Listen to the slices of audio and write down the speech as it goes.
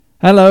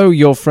Hello,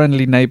 your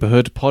friendly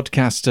neighbourhood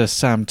podcaster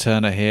Sam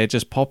Turner here,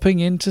 just popping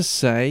in to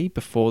say,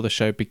 before the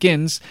show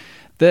begins,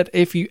 that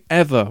if you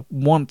ever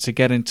want to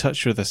get in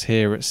touch with us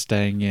here at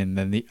Staying In,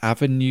 then the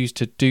avenues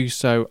to do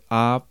so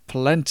are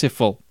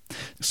plentiful.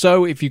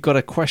 So if you've got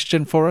a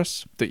question for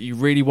us that you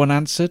really want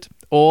answered,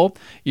 or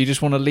you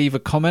just want to leave a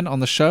comment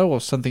on the show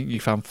or something you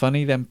found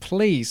funny, then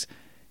please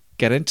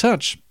get in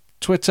touch.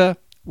 Twitter,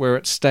 we're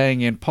at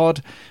Staying In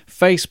Pod.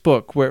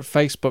 Facebook, we're at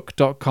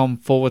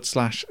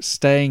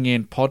facebook.com/Staying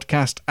In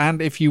Podcast.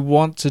 And if you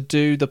want to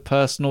do the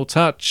personal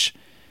touch,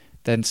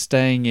 then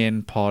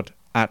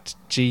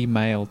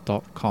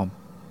stayinginpod@gmail.com.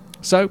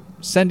 So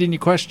send in your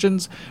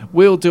questions.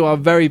 We'll do our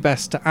very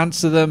best to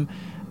answer them.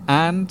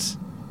 And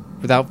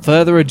without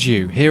further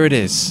ado, here it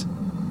is,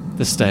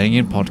 the Staying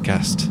In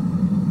Podcast.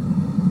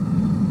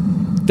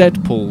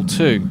 Deadpool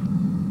 2,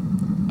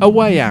 A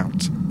Way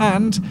Out,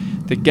 and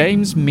the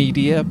Games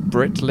Media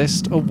Brit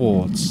List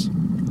Awards.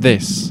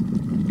 This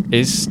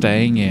is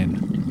Staying In.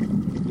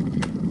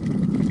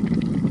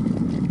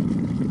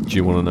 Do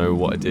you want to know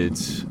what I did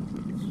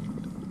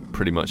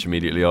pretty much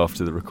immediately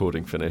after the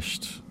recording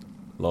finished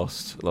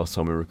last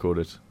time we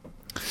recorded?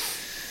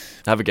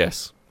 Have a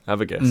guess.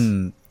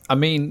 I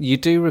mean, you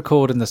do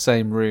record in the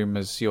same room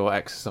as your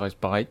exercise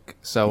bike,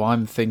 so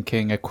I'm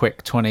thinking a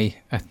quick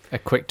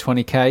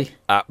 20k.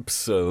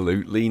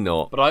 Absolutely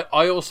not. But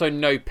I also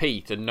know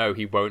Pete and know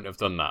he won't have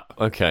done that.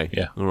 Okay.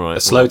 Yeah. All right.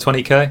 A slow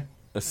 20k?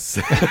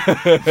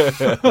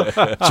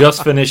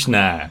 Just finished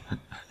now.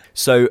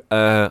 So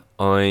I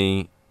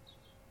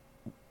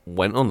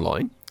went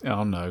online.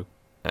 Oh no.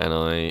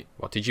 And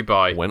What did you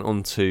buy? went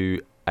on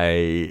to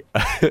a...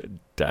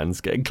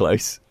 Dan's getting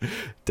close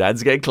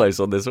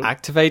on this one.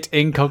 Activate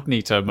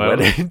incognito mode.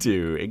 Went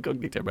into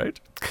incognito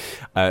mode.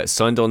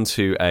 Signed on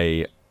to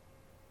a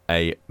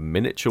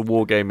miniature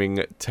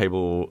wargaming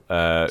table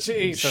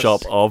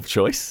shop of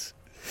choice.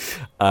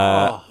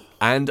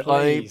 And please.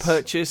 I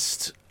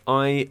purchased...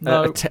 I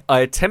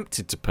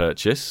attempted to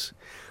purchase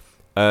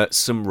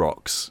some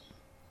rocks.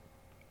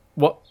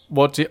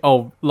 What do you...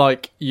 Oh,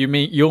 like,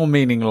 you're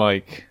meaning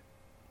like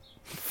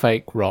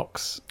fake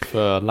rocks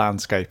for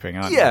landscaping,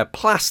 aren't you? Yeah,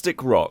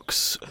 plastic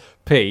rocks.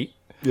 Pete,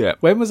 Yeah.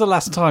 when was the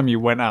last time you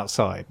went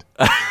outside?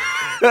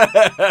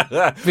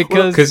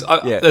 Because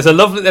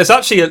there's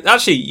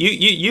actually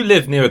you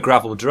live near a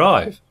gravel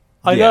drive.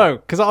 I know,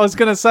 because I was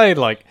going to say,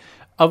 like,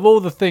 of all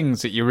the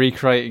things that you're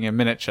recreating in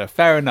miniature,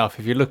 fair enough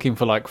if you're looking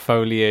for, like,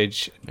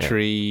 foliage,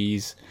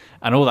 trees,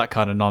 and all that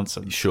kind of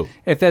nonsense. Sure.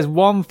 If there's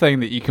one thing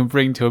that you can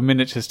bring to a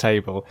miniatures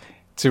table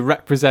to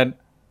represent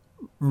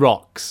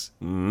rocks,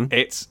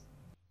 it's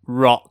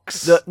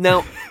rocks.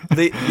 Now,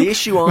 the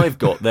issue I've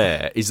got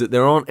there is that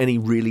there aren't any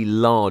really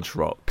large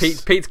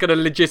rocks. Pete's going to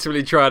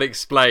legitimately try and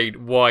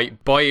explain why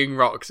buying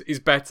rocks is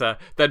better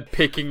than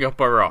picking up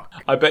a rock.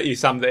 I bet you,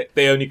 Sam,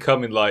 they only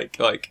come in like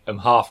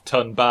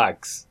half-ton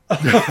bags.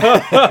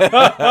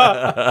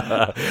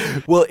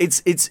 Well,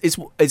 it's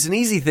an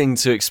easy thing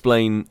to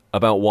explain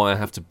about why I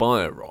have to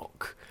buy a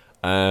rock.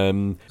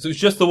 So it's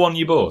just the one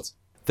you bought?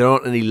 There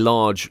aren't any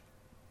large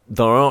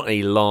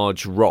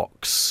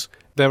rocks.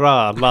 There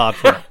are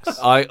large rocks.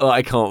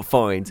 I can't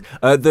find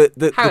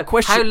the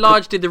question. How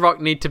large did the rock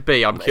need to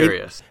be? I'm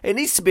curious. It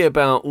needs to be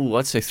about,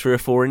 I'd say 3 or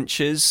 4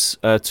 inches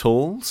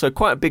tall, so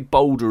quite a big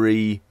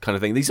bouldery kind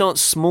of thing. These aren't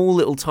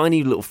small,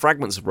 tiny little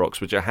fragments of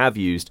rocks, which I have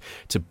used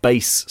to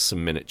base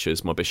some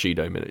miniatures, my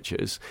Bushido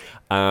miniatures.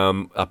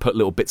 I put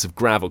little bits of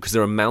gravel because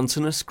they're a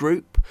mountainous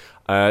group.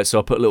 So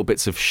I put little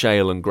bits of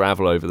shale and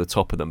gravel over the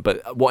top of them.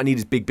 But what I need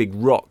is big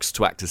rocks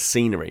to act as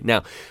scenery.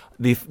 Now,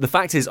 the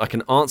fact is I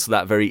can answer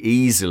that very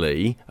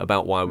easily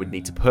about why I would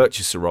need to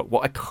purchase a rock.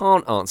 What I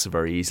can't answer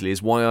very easily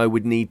is why I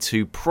would need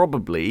to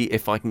probably,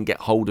 if I can get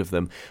hold of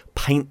them,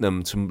 paint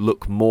them to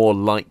look more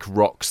like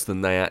rocks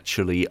than they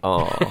actually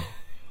are.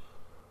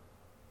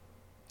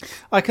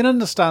 I can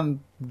understand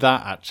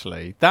that,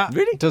 actually. That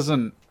really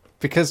doesn't...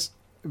 Because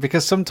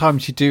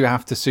sometimes you do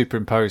have to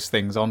superimpose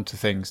things onto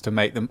things to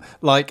make them...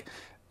 Like,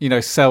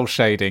 cell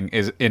shading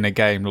is in a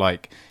game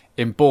like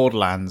in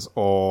Borderlands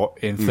or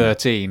in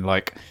 13,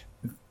 like...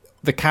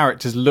 The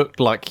characters looked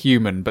like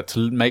human, but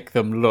to make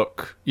them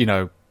look,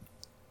 in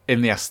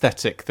the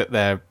aesthetic that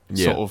they're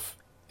sort of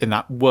in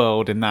that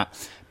world, in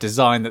that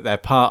design that they're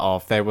part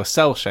of, they were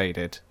cell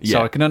shaded. Yeah.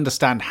 So I can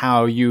understand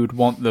how you'd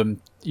want the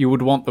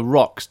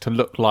rocks to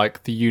look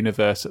like the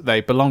universe that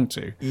they belong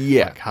to.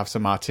 Yeah. Like have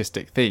some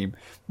artistic theme.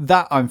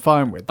 That I'm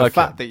fine with. The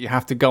fact that you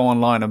have to go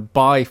online and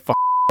buy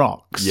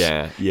rocks.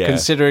 Yeah.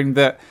 Considering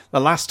that the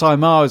last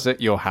time I was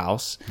at your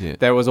house,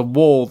 there was a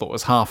wall that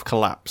was half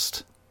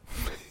collapsed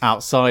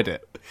outside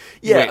it.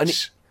 Yeah,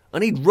 which... I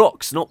need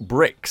rocks, not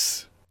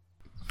bricks.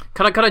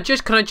 Can I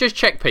just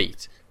check,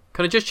 Pete?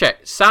 Can I just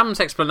check Sam's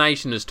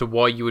explanation as to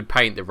why you would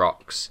paint the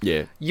rocks?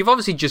 Yeah. You've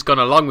obviously just gone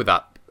along with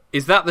that.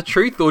 Is that the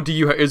truth, or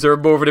is there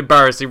more of an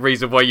embarrassing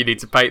reason why you need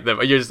to paint them?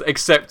 Are you just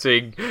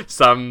accepting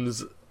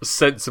Sam's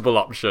sensible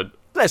option?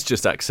 Let's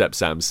just accept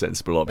Sam's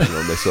sensible option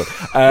on this one.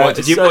 What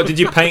did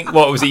you paint?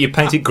 What was it? You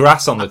painted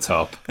grass on the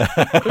top.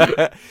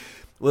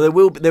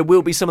 Well, there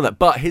will be some of that.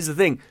 But here's the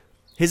thing.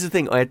 Here's the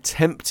thing: I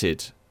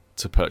attempted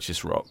to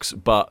purchase rocks,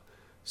 but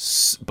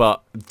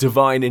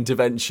divine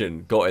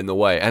intervention got in the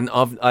way, and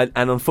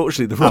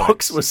unfortunately the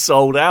rocks were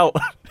sold out.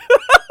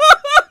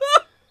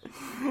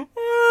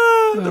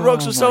 The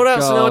rocks were sold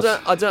out, so now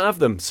I don't have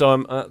them.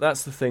 So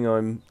that's the thing.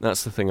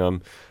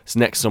 It's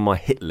next on my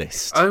hit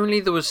list. Only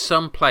there was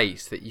some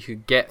place that you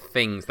could get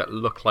things that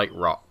look like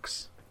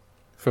rocks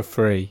for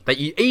free. That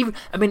you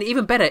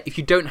even better if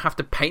you don't have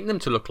to paint them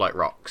to look like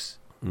rocks.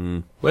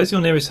 Where's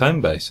your nearest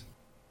home base?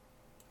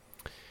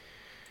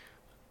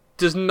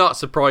 Does not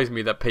surprise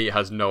me that Pete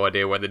has no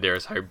idea where the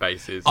nearest home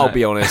base is. I'll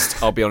be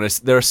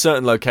honest. There are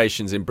certain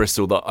locations in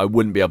Bristol that I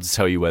wouldn't be able to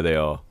tell you where they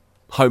are.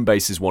 Home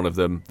base is one of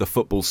them. The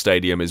football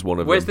stadium is one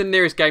of Where's them. the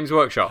nearest Games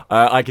Workshop?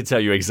 I can tell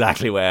you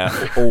exactly where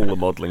all the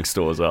modelling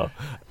stores are.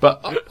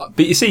 But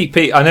you see,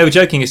 Pete, I know,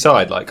 joking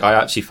aside, like, I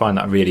actually find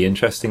that really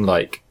interesting.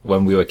 Like,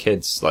 when we were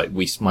kids, like,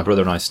 my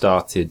brother and I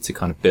started to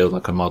kind of build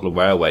like a model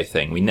railway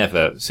thing. We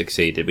never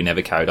succeeded. We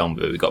never carried on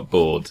with it. We got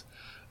bored.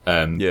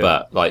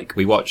 But like,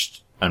 we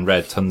watched and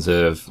read tons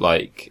of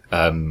like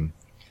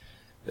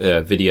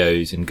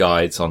videos and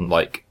guides on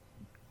like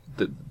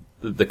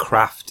the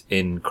craft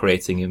in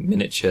creating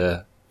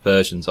miniature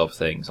versions of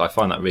things. I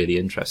find that really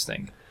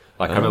interesting.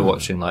 Like, I remember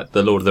watching like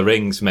the Lord of the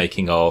Rings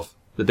making of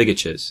the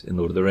bigatures in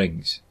Lord of the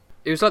Rings.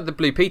 It was like the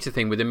Blue Peter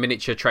thing with the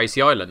miniature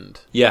Tracy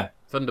Island. Yeah.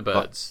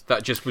 Thunderbirds.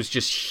 That was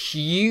just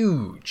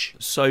huge.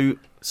 So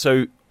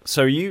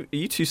are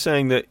you two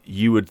saying that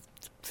you would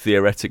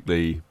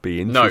theoretically be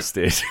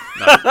interested?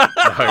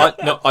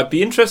 No. I'd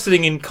be interested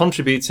in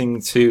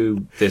contributing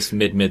to this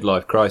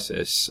midlife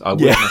crisis. I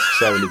wouldn't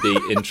necessarily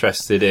be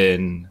interested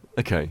in.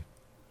 Okay.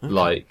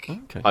 Like,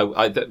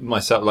 I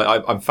myself,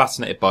 like, I'm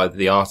fascinated by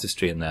the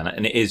artistry in there,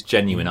 and it is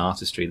genuine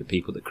artistry, the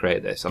people that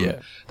create this.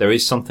 There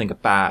is something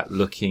about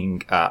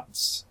looking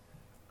at,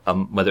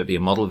 whether it be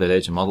a model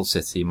village, a model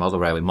city, model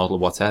railway, model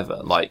whatever.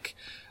 Like,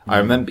 I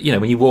remember,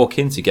 when you walk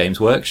into Games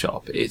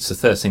Workshop, it's the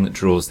first thing that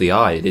draws the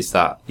eye. It is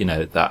that,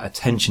 that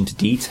attention to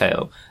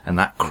detail and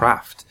that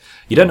craft.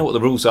 You don't know what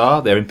the rules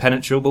are; they're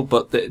impenetrable,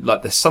 but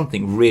there's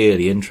something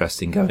really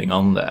interesting going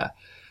on there,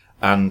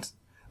 and.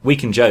 We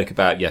can joke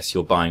about, yes,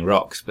 you're buying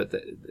rocks, but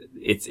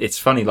it's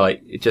funny,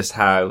 like, just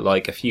how,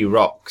 like, a few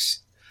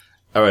rocks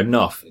are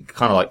enough,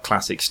 kind of like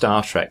classic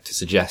Star Trek, to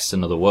suggest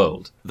another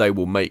world. They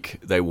will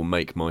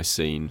make my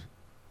scene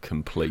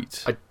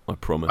complete. I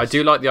promise. I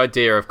do like the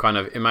idea of kind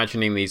of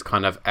imagining these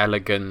kind of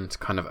elegant,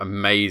 kind of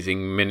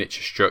amazing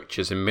miniature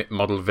structures and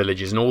model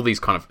villages and all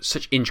these kind of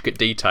such intricate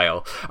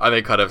detail, and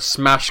they kind of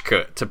smash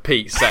cut to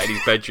Pete sat in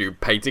his bedroom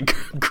painting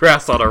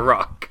grass on a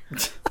rock.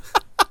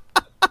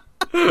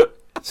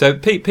 So,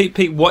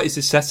 Pete, what is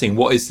the setting?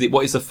 What is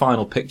the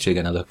final picture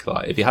going to look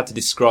like? If you had to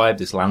describe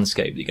this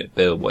landscape that you're going to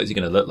build, what is it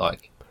going to look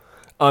like?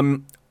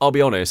 I'll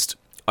be honest.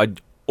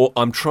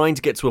 I'm trying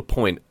to get to a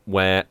point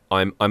where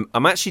I'm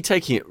actually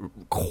taking it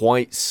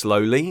quite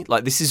slowly.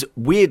 Like, this is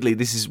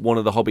one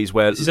of the hobbies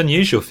where this is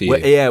unusual for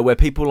you. Where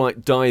people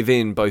like dive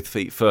in both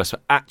feet first.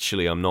 But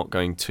actually, I'm not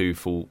going to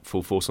full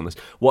force on this.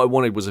 What I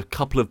wanted was a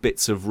couple of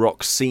bits of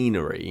rock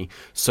scenery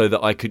so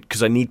that I could,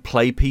 because I need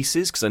play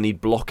pieces, because I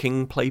need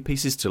blocking play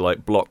pieces to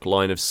like block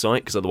line of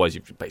sight. Because otherwise,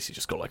 you've basically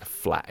just got like a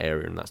flat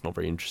area, and that's not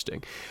very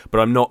interesting.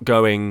 But I'm not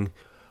going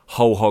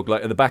whole hog,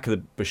 like at the back of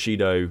the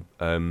Bushido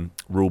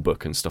rule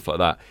book and stuff like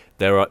that.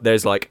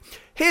 There's like,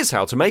 here's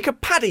how to make a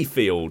paddy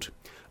field,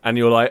 and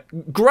you're like,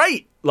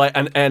 great, like,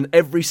 and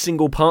every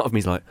single part of me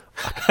is like,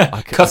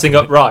 cutting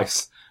up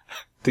rice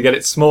to get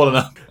it small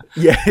enough.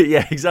 Yeah,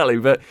 exactly.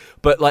 But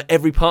like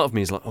every part of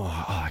me is like,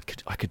 I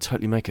could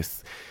totally make a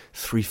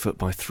 3 foot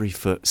by 3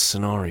 foot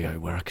scenario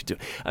where I could do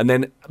it. And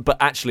then, but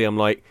actually I'm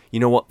like, you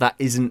know what, that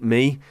isn't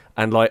me.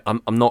 And like,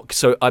 I'm not,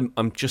 so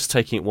I'm just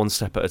taking it one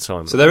step at a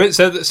time. So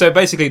so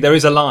basically there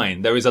is a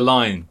line there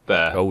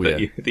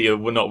that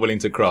you're not willing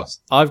to cross.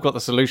 I've got the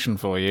solution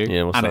for you.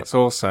 Yeah, what's that? It's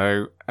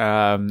also,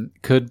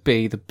 could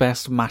be the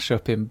best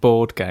mashup in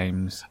board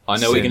games. I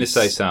know what you're going to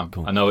say, Sam.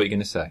 Cool. I know what you're going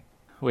to say.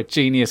 We're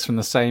genius from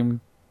the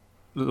same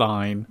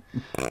line.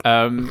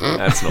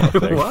 That's not a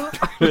thing. What?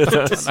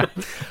 That's not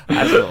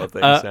a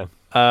thing,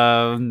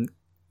 Sam.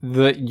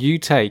 That you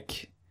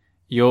take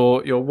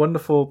your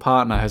wonderful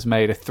partner has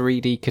made a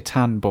 3D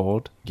Catan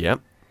board.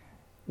 Yep.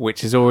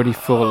 Which is already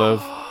full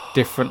of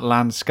different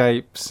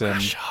landscapes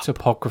and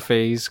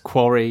topographies,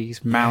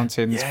 quarries,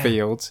 mountains,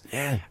 fields.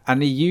 Yeah.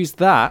 And he used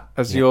that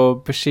as your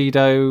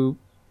Bushido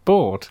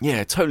board.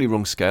 Yeah, totally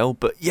wrong scale,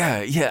 but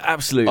yeah,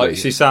 absolutely.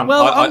 See, Sam,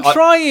 well, I'm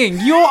trying.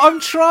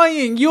 I'm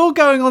trying. You're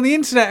going on the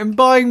internet and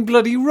buying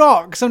bloody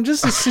rocks. I'm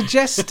just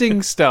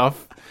suggesting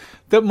stuff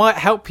that might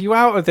help you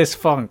out of this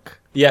funk.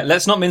 Yeah,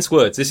 let's not mince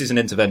words. This is an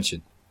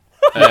intervention.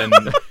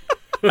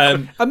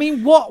 I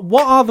mean,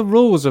 what are the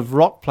rules of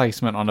rock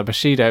placement on a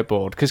Bushido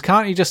board? Because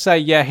can't you just say,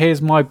 yeah,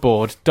 here's my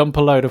board, dump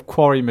a load of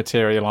quarry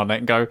material on it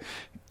and go,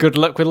 good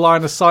luck with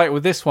line of sight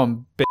with this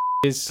one,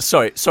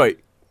 bitches. Sorry.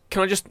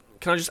 Can I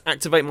just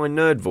activate my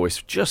nerd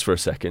voice just for a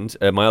second?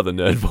 My other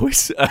nerd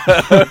voice.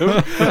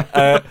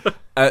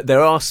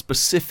 There are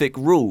specific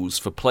rules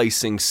for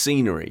placing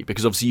scenery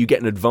because obviously you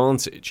get an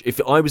advantage.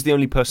 If I was the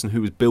only person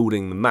who was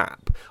building the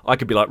map, I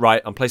could be like,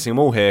 right, I'm placing them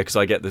all here because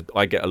I get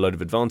a load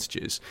of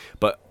advantages.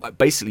 But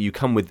basically, you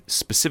come with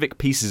specific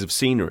pieces of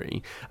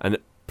scenery, and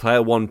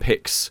player 1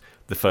 picks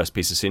the first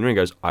piece of scenery and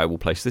goes, I will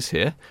place this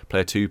here.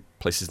 Player 2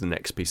 places the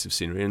next piece of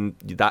scenery, and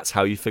that's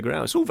how you figure it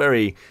out. It's all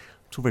very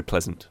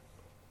pleasant.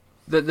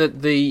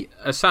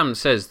 As Sam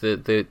says,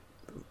 the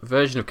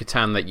version of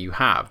Catan that you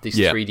have, this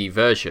 3D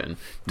version,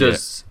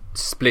 does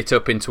split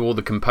up into all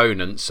the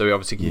components, so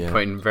obviously you can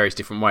put it in various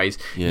different ways.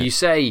 You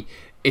say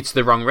it's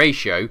the wrong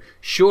ratio.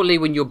 Surely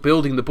when you're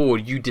building the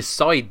board, you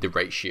decide the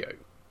ratio.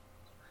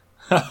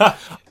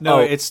 No,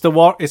 it's the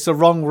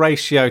wrong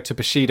ratio to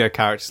Bushido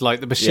characters.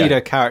 Like the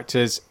Bushido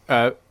characters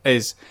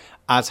is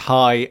as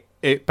high.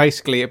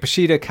 Basically, a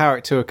Bushido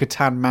character, a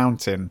Catan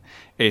mountain,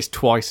 is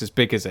twice as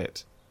big as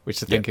it.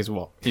 Which I think is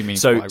what he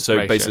means. So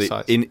by basically,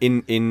 size.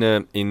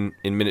 in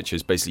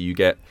miniatures, basically you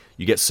get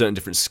certain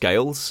different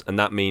scales, and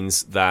that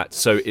means that.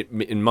 So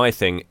in my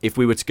thing, if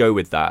we were to go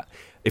with that,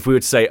 if we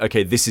were to say,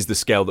 okay, this is the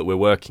scale that we're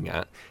working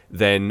at,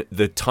 then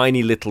the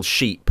tiny little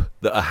sheep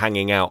that are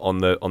hanging out on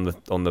the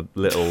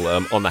little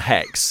on the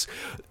hex,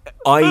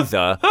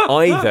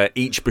 either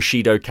each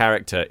Bushido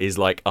character is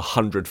like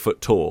 100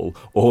 foot tall,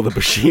 or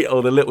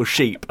the little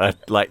sheep are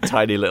like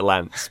tiny little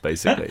ants,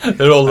 basically.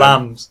 They're all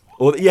lambs.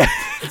 How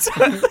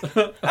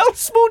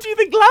small do you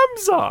think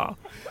lambs are?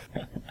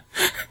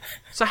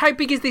 So how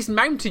big is this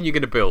mountain you're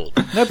going to build?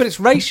 No, but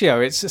it's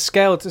ratio. It's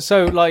scaled.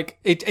 So like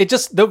it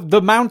just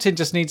the mountain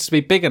just needs to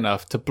be big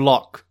enough to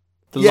block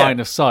the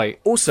line of sight.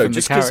 Also, from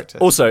just the character.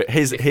 Also,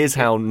 here's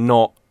how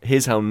not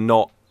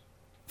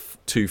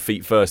 2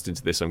 feet first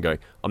into this. I'm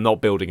not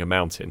building a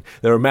mountain.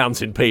 There are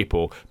mountain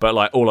people, but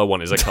like all I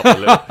want is a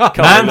couple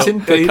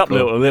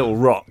of little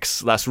rocks.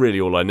 That's really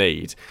all I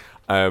need.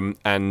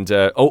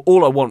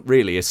 All I want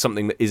really is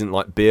something that isn't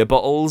like beer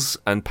bottles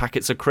and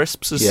packets of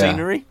crisps as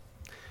scenery.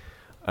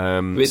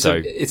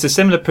 It's a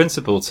similar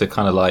principle to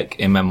kind of like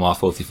in Memoir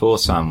 44,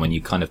 Sam, when you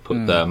kind of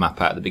put the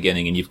map out at the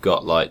beginning and you've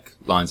got like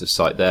lines of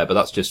sight there, but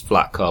that's just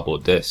flat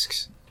cardboard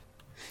discs.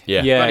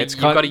 You've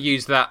got to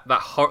use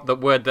the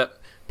word that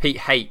Pete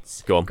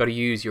hates. Go on. You've got to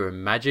use your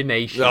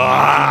imagination.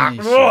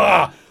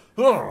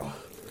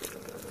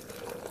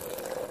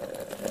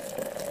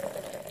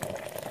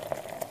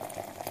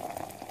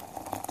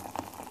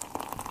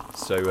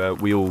 So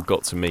we all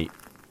got to meet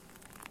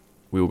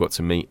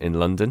in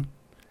London,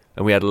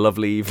 and we had a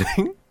lovely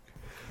evening.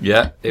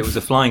 Yeah, it was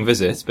a flying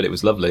visit, but it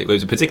was lovely. It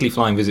was a particularly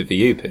flying visit for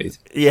you, Pete.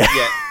 Yeah.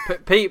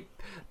 Pete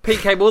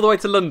came all the way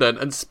to London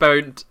and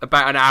spent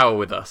about an hour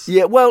with us.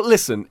 Yeah, well,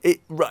 listen.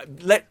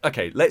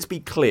 Let's be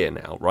clear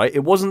now, right?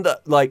 It wasn't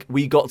that like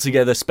we got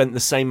together, spent the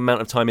same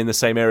amount of time in the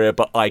same area,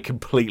 but I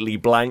completely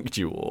blanked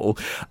you all.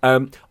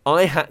 I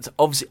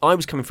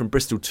was coming from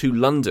Bristol to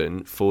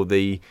London for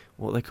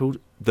what are they called?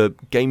 The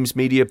Games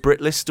Media Brit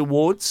List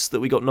Awards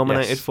that we got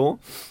nominated for.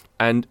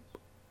 And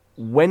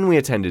when we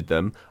attended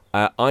them,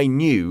 I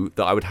knew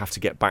that I would have to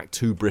get back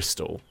to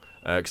Bristol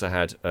because I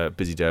had a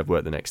busy day of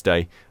work the next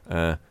day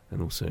and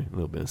also a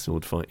little bit of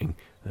sword fighting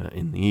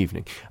in the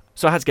evening.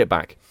 So I had to get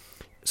back.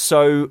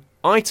 So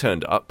I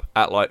turned up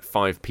at like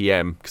 5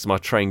 p.m. because my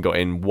train got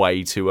in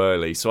way too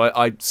early. So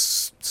I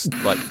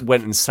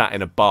went and sat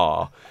in a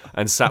bar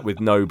and sat with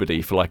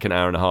nobody for like an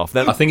hour and a half.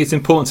 Then I think it's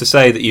important to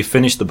say that you've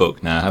finished the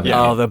book now, haven't you?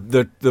 Oh,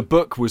 the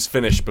book was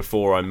finished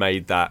before I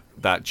made that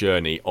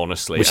journey,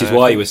 honestly. Which is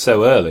why you were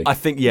so early. I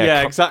think,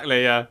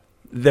 exactly, yeah.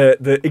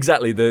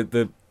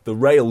 The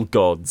rail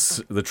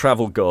gods, the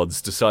travel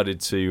gods,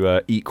 decided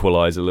to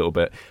equalise a little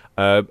bit.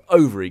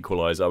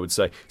 Over-equalise, I would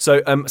say.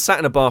 So sat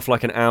in a bar for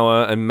like an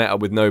hour and met up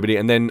with nobody,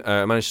 and then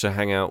I managed to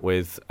hang out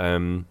with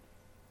an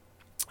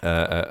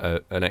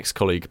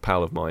ex-colleague,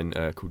 pal of mine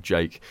called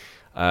Jake,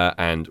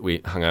 and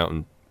we hung out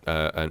and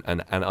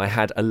I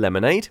had a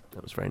lemonade.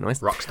 That was very nice.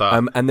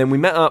 Rockstar. And then we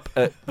met up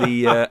at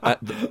the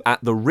at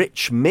the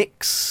Rich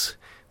Mix,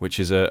 which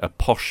is a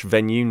posh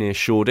venue near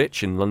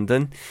Shoreditch in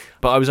London.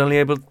 But I was only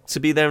able to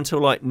be there until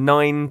like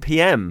 9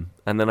 p.m.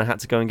 and then I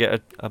had to go and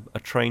get a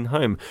train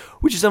home,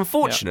 which is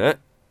unfortunate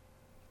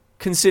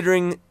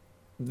considering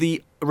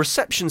the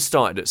reception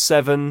started at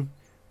 7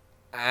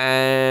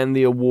 and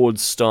the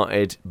awards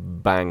started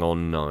bang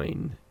on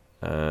 9.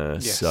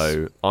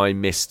 So I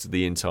missed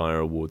the entire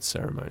awards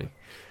ceremony.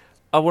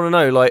 I want to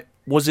know, like,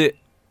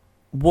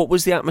 what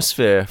was the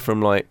atmosphere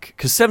from, like,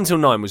 because 7 till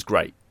 9 was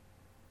great.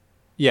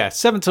 Yeah,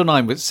 7 till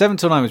 9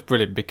 was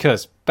brilliant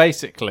because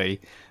basically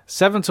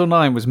 7 till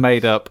 9 was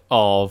made up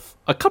of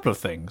a couple of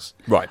things.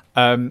 Right.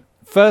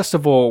 First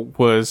of all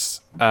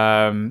was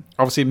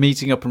obviously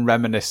meeting up and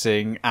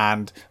reminiscing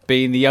and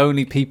being the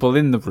only people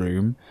in the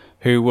room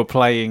who were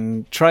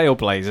playing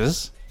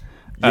Trailblazers.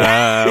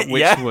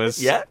 Which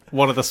was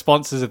one of the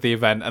sponsors of the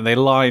event, and they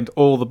lined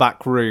all the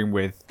back room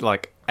with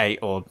like 8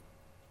 or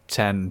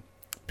 10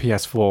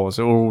 PS4s,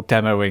 all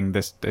demoing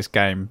this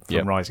game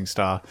from Rising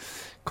Star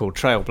called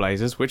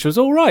Trailblazers, which was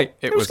all right.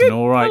 It was an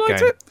all right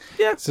game.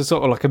 Yeah, it's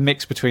sort of like a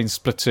mix between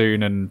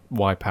Splatoon and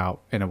Wipeout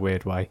in a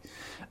weird way.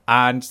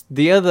 And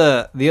the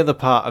other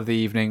part of the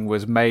evening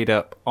was made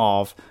up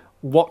of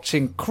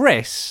watching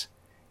Chris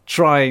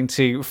trying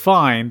to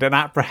find and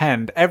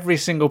apprehend every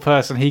single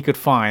person he could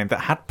find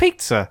that had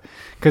pizza.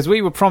 Because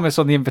we were promised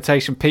on the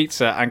invitation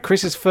pizza, and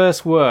Chris's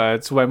first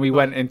words when we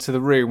went into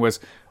the room was,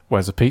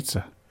 "Where's the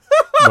pizza?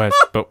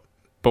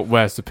 But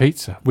where's the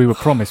pizza? We were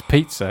promised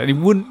pizza." And he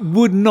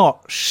would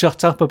not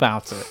shut up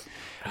about it.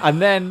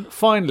 And then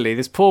finally,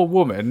 this poor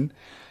woman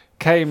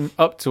came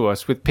up to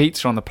us with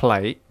pizza on the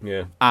plate,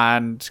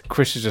 and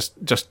Chris has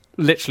just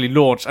literally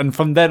launched, and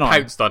from then on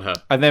pounced on her.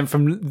 And then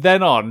from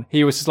then on,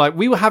 he was just like,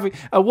 we were having,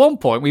 at one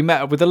point we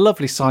met up with the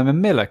lovely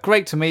Simon Miller.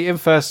 Great to meet him,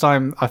 first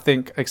time I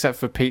think except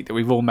for Pete that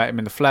we've all met him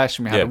in the flesh,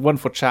 and we had a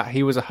wonderful chat.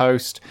 He was a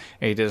host,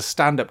 he did a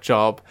stand-up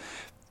job.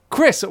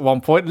 Chris at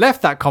one point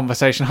left that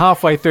conversation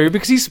halfway through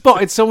because he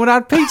spotted someone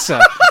had pizza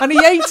and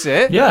he ate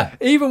it,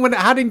 even when it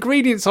had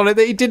ingredients on it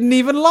that he didn't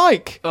even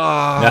like.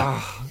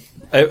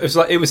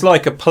 It was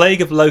like a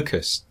plague of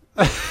locusts.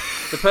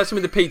 The person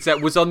with the pizza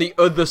was on the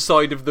other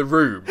side of the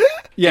room.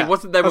 Yeah, it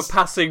wasn't they were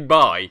passing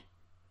by.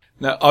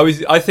 No,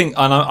 I think,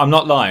 and I'm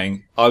not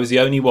lying, I was the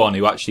only one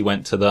who actually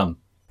went to them.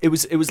 It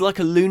was like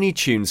a Looney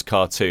Tunes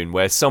cartoon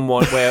where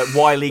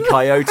Wile E.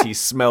 Coyote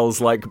smells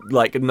like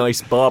a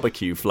nice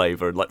barbecue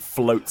flavour and like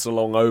floats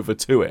along over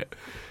to it.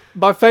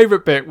 My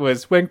favourite bit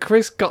was when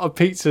Chris got a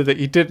pizza that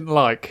he didn't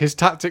like, his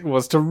tactic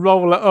was to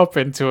roll it up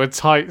into a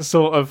tight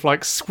sort of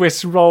like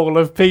Swiss roll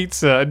of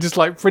pizza and just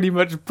like pretty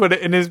much put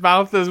it in his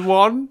mouth as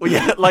one. Well,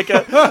 yeah, like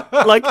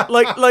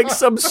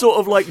some sort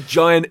of like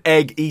giant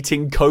egg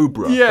eating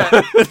cobra. Yeah.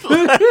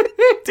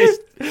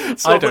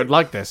 I don't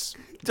like this.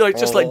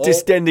 Just like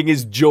distending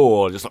his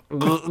jaw, just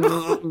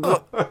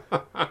like.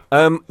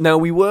 Now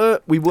we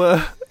were.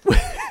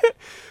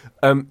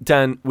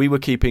 Dan, we were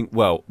keeping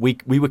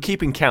we were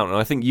keeping count, and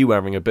I think you were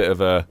having a bit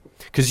of a,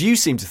 because you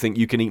seem to think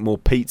you can eat more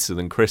pizza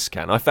than Chris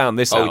can. I found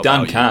this out.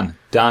 Dan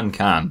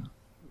can.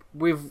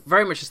 We've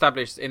very much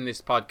established in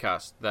this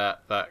podcast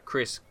that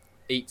Chris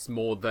eats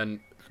more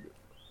than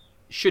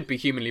should be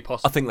humanly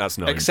possible. I think that's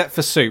known. Except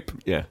for soup.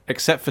 Yeah.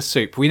 Except for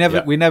soup. We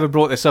never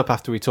brought this up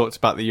after we talked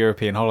about the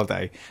European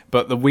holiday,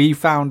 but we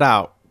found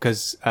out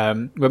because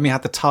when we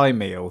had the Thai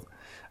meal,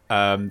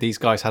 these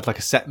guys had like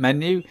a set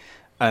menu.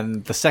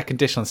 And the second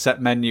dish on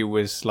set menu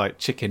was like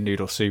chicken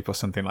noodle soup or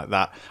something like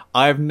that.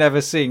 I have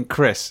never seen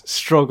Chris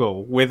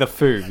struggle with a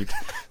food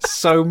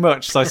so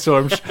much as I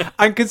saw him.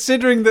 And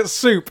considering that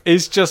soup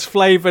is just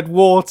flavoured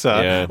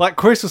water, like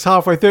Chris was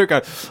halfway through it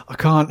going, I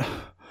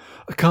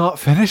can't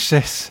finish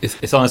this.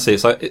 It's honestly,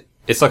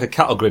 it's like a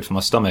cattle grid for my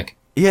stomach.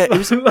 Yeah, it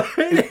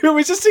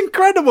was just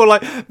incredible.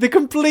 Like the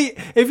complete.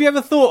 If you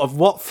ever thought of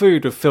what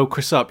food would fill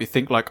Chris up, you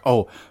think like,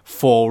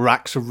 4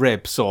 racks of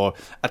ribs or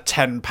a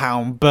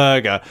 10-pound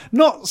burger,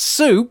 not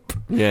soup.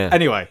 Yeah.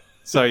 Anyway,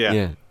 so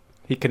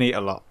he can eat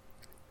a lot.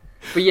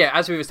 But yeah,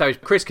 as we've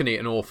established, Chris can eat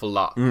an awful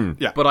lot.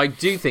 Yeah. But I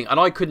do think, and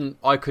I couldn't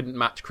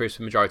match Chris for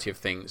the majority of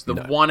things. The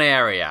one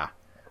area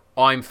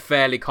I'm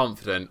fairly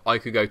confident I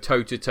could go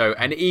toe to toe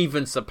and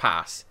even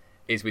surpass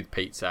is with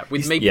pizza.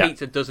 With me,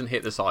 pizza doesn't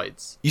hit the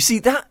sides. You see,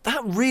 that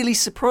really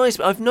surprised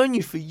me. I've known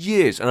you for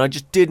years, and I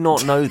just did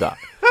not know that.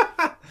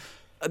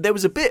 There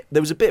was a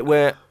bit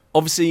where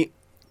obviously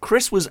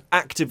Chris was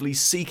actively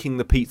seeking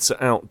the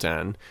pizza out,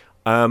 Dan,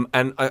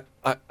 and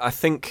I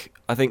think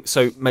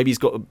so. Maybe he's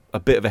got a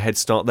bit of a head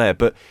start there.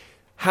 But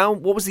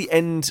what was the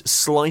end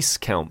slice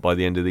count by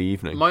the end of the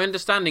evening? My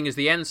understanding is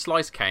the end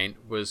slice count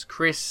was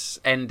Chris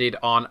ended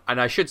on,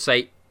 and I should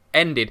say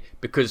ended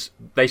because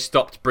they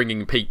stopped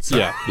bringing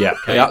pizza. Yeah.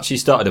 They actually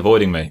started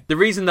avoiding me. The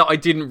reason that I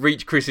didn't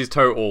reach Chris's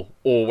total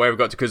or where we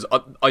got to, because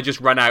I just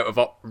ran out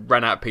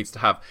of pizza to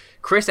have.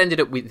 Chris ended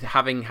up with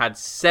having had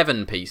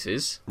 7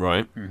 pieces,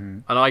 right,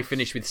 and I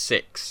finished with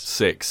 6.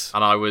 6,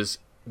 and I was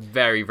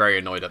very, very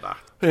annoyed at that.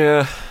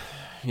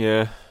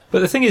 Yeah. But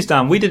the thing is,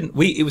 Dan,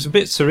 it was a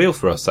bit surreal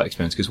for us, that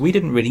experience, because we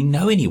didn't really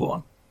know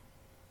anyone.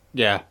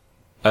 Yeah.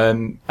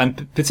 And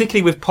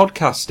particularly with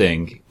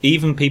podcasting,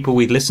 even people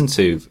we'd listen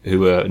to who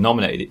were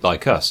nominated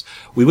like us,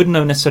 we wouldn't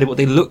know necessarily what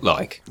they looked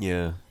like.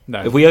 Yeah.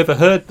 No. If we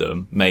overheard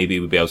them, maybe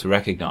we'd be able to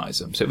recognise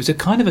them. So it was a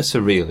kind of a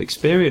surreal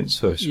experience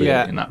for us, really,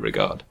 in that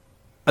regard.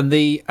 And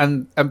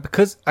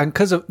because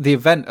of the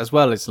event as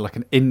well is like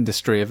an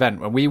industry event.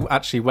 When we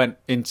actually went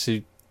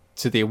to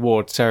the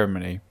award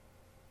ceremony,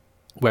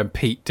 when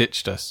Pete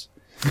ditched us,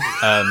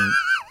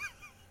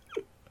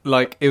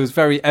 like it was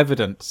very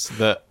evident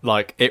that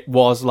like it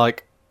was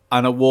like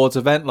an awards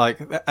event. Like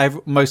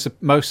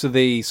most of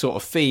the sort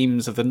of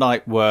themes of the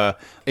night were,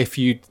 if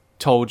you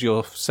told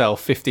yourself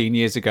 15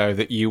 years ago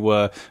that you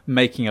were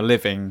making a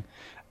living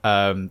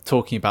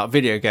talking about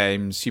video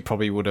games, you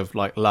probably would have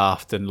like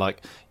laughed and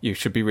like you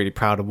should be really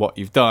proud of what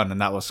you've done.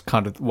 And that was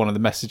kind of one of the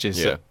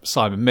messages that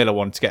Simon Miller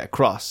wanted to get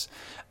across.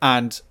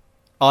 And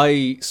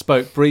I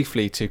spoke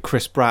briefly to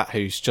Chris Bratt,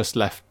 who's just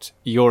left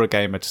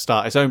Eurogamer to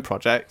start his own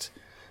project,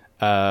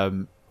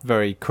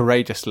 very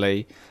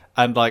courageously.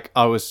 And like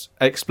I was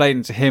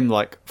explaining to him,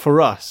 like for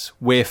us,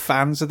 we're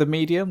fans of the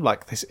medium.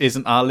 Like this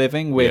isn't our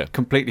living. We're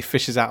completely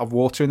fishes out of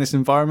water in this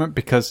environment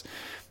because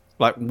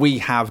Like, we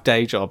have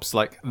day jobs.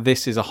 Like,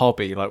 this is a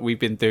hobby. Like, we've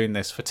been doing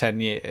this for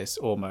 10 years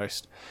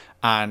almost.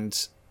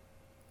 And,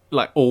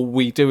 like, all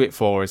we do it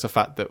for is the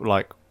fact that,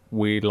 like,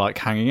 we like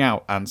hanging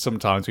out. And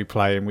sometimes we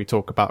play and we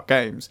talk about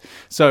games.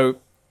 So,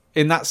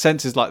 in that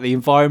sense, is like the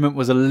environment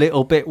was a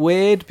little bit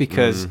weird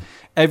because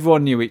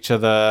everyone knew each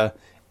other.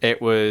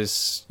 It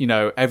was, you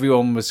know,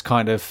 everyone was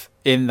kind of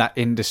in that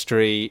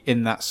industry,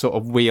 in that sort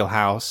of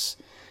wheelhouse.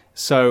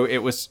 So it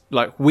was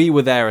like we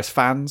were there as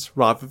fans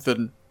rather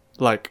than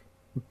like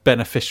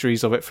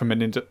beneficiaries of it from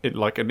an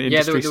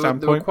industry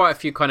standpoint. There were quite a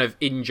few kind of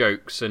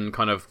in-jokes and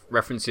kind of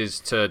references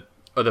to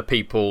other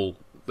people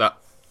that,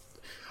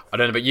 I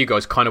don't know about you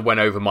guys, kind of went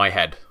over my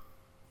head.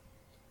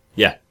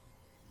 Yeah.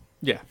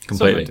 Yeah,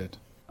 completely. Did.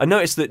 I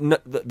noticed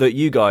that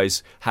you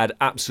guys had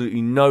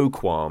absolutely no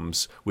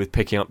qualms with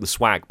picking up the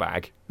swag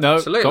bag. No,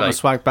 absolutely. got my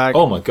swag bag.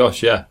 Oh my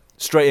gosh, yeah.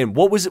 Straight in.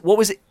 What was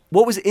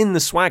in the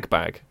swag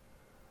bag?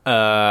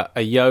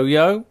 A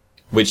yo-yo.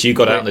 Which you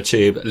got out in the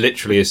tube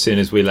literally as soon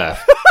as we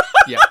left.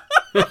 Yeah.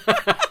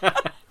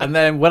 And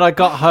then when I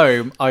got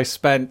home, I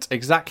spent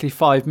exactly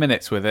 5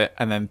 minutes with it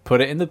and then put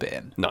it in the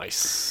bin.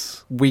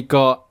 Nice. We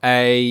got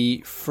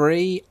a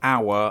free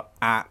hour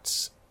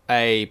at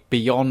a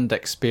Beyond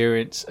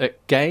experience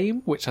at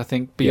game, which I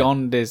think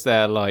Beyond is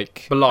their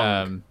like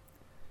Belong.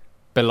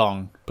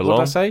 Belong. What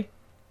did I say?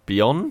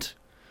 Beyond?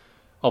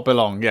 Oh,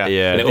 Belong. Yeah.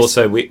 Yeah. And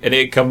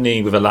it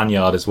accompanied with a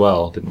lanyard as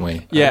well, didn't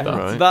we? Yeah.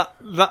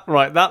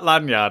 Right. That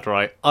lanyard.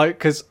 Right.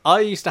 Because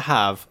I used to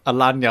have a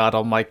lanyard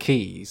on my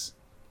keys,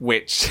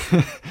 which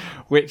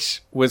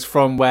was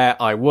from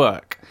where I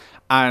work,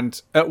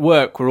 and at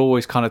work we're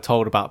always kind of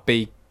told about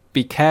be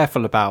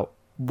careful about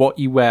what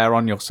you wear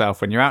on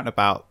yourself when you're out and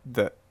about.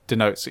 That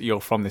denotes that you're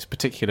from this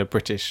particular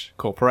British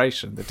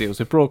corporation that deals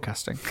with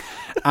broadcasting,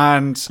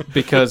 and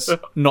because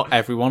not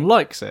everyone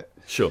likes it.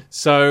 Sure.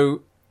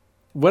 So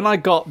when I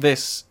got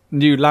this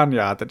new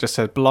lanyard that just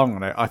said Belong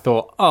on it, I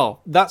thought, oh,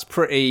 that's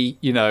pretty,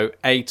 you know,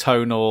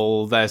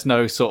 atonal. There's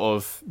no sort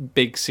of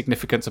big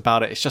significance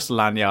about it. It's just a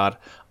lanyard.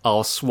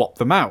 I'll swap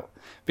them out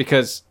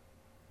because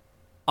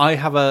I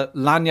have a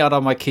lanyard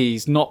on my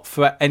keys not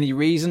for any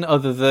reason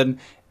other than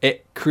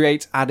it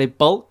creates added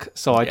bulk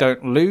so I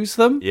don't lose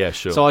them. Yeah,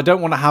 sure. So I don't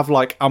want to have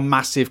like a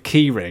massive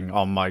key ring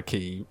on my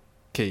keys.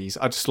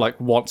 I just like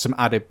want some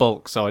added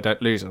bulk so I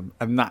don't lose them.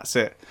 And that's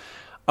it.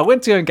 I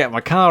went to go and get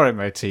my car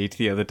MOT'd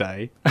the other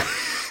day.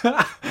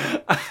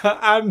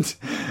 And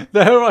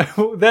there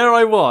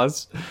I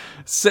was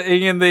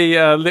sitting in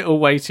the little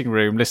waiting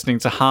room listening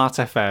to Heart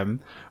FM,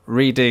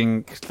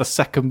 reading the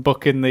second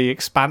book in the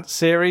Expanse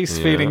series,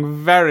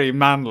 feeling very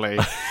manly.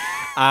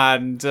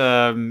 And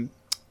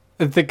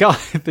the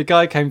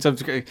guy came to him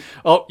to go,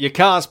 oh, your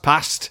car's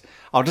passed.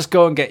 I'll just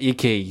go and get your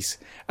keys.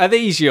 Are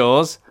these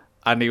yours?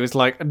 And he was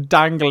like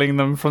dangling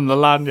them from the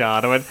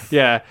lanyard. I went,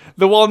 yeah,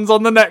 the ones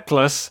on the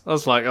necklace. I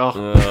was like,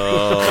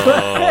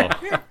 oh.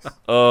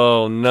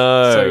 Oh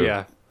no. So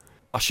yeah.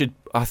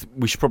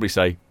 We should probably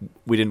say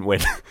we didn't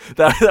win.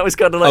 that was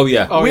kind of like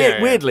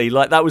weirdly,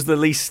 like that was the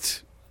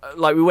least.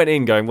 Like we went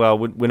in going, well,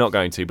 we're not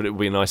going to, but it would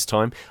be a nice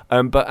time.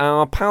 But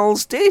our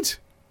pals did.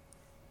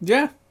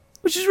 Yeah.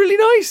 Which is really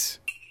nice.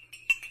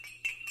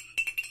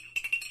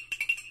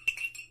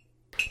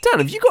 Dan,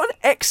 have you got an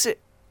exit?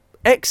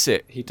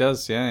 He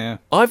does, yeah.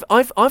 I've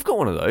got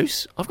one of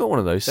those.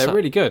 They're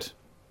really good.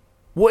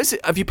 What is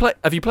it? Have you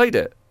played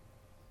it?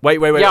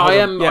 Wait. Yeah, I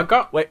am. Yeah. I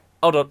got. Wait.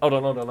 Hold on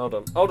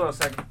a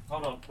second.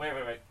 Hold on. Wait.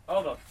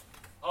 Hold on.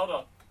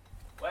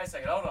 Wait a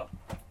second. Hold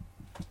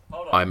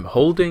on. I'm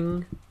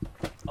holding.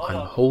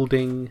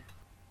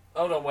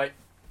 Hold on. Wait.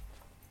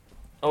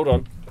 Hold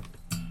on.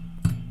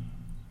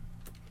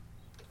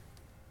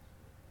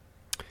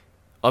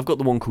 I've got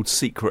the one called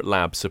Secret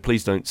Lab, so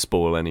please don't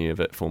spoil any of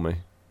it for me.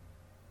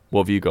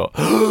 What have you got?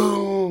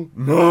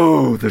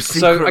 No, the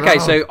Secret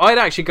Lab. So I'd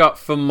actually got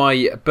for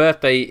my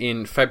birthday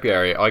in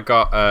February, I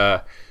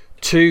got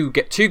two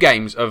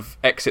games of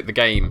Exit the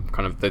Game.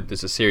 Kind of,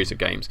 there's a series of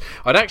games.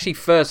 I'd actually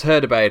first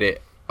heard about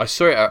it. I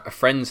saw it at a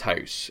friend's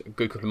house a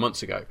good couple of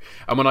months ago,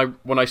 and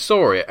when I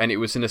saw it, and it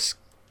was in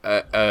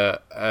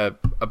a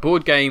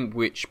board game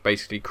which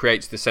basically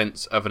creates the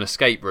sense of an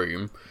escape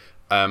room,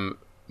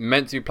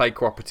 meant to be played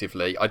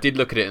cooperatively. I did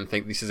look at it and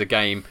think this is a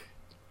game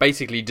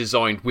basically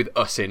designed with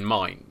us in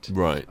mind.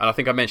 Right. And I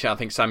think I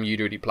mentioned, Sam, you'd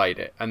already played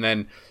it. And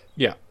then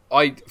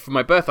for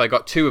my birthday, I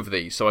got two of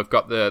these. So I've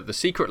got the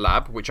Secret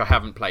Lab, which I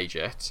haven't played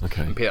yet.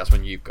 Okay. And Pete, that's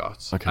one you've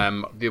got.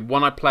 Okay. The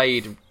one I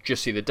played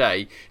just the other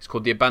day is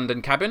called The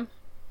Abandoned Cabin.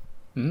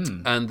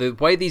 And the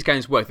way these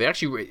games work,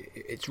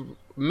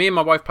 me and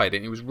my wife played it,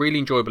 and it was a really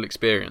enjoyable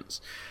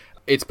experience.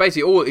 It's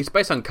basically it's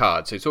based on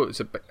cards, so it's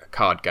a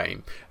card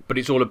game, but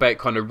it's all about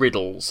kind of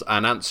riddles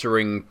and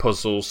answering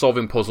puzzles,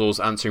 solving puzzles,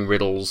 answering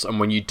riddles, and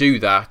when you do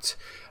that,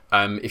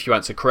 if you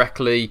answer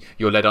correctly,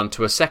 you're led on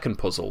to a second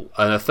puzzle,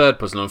 and a third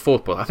puzzle, and a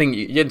fourth puzzle. I think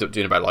you end up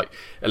doing about like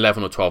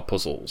 11 or 12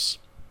 puzzles.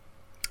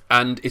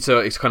 And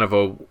it's kind of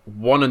a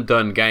one and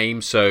done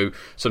game, so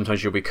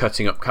sometimes you'll be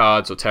cutting up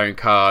cards or tearing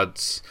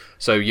cards.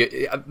 So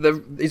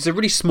it's a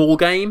really small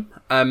game,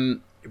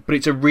 but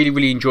it's a really,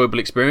 really enjoyable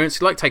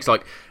experience. It takes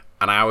like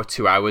an hour,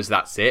 2 hours.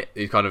 That's it.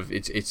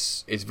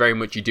 It's very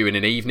much you do in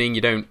an evening.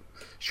 You don't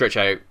stretch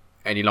out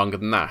any longer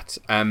than that.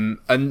 And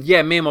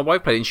yeah, me and my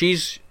wife played, and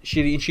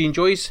she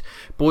enjoys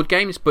board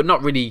games, but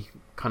not really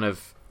kind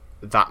of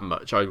that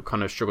much. I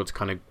kind of struggle to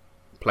kind of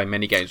play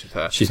many games with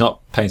her. She's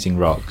not painting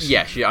rocks.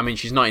 Yeah,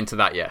 she's not into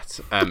that yet.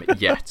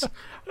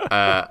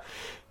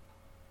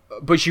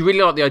 But she really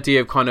liked the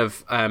idea of kind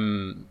of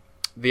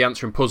the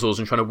answering puzzles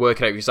and trying to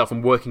work it out for yourself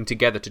and working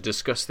together to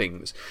discuss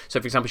things. So,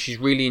 for example, she's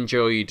really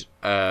enjoyed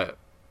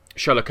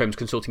Sherlock Holmes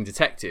Consulting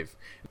Detective,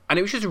 and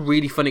it was just a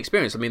really fun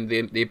experience. I mean,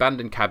 the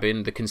abandoned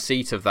cabin, the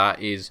conceit of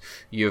that is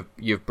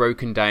you've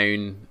broken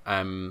down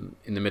in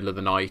the middle of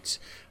the night.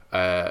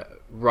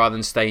 Rather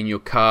than stay in your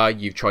car,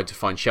 you've tried to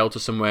find shelter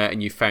somewhere,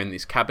 and you found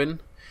this cabin.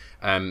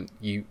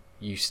 You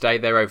stay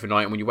there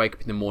overnight, and when you wake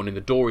up in the morning,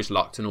 the door is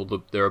locked,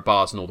 and there are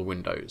bars in all the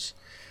windows,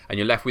 and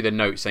you're left with a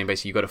note saying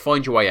basically you've got to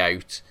find your way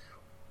out,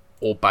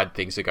 or bad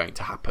things are going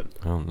to happen.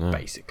 Oh, no.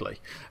 Basically.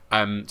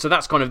 So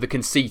that's kind of the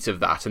conceit of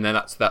that, and then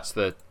that's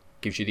the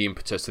gives you the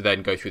impetus to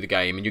then go through the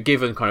game, and you're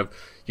given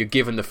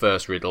the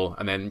first riddle,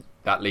 and then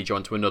that leads you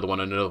on to another one.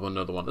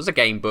 There's a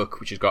game book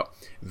which has got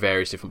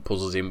various different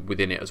puzzles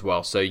within it as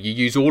well. So you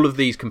use all of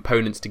these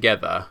components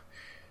together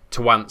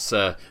to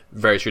answer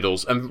various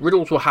riddles, and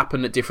riddles will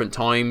happen at different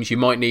times. You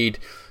might need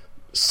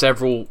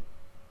several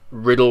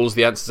riddles,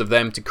 the answers of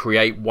them, to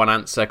create one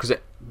answer, because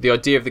the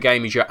idea of the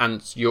game is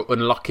you're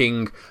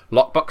unlocking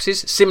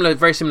lockboxes,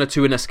 very similar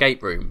to an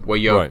escape room, where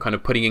you're kind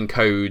of putting in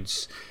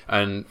codes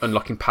and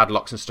unlocking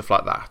padlocks and stuff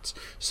like that.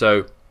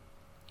 So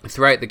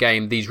throughout the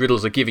game, these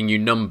riddles are giving you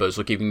numbers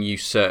or giving you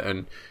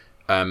certain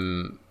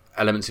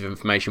elements of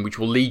information which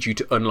will lead you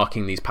to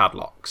unlocking these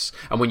padlocks.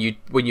 And when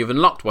you've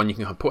unlocked one, you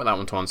can put that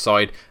one to one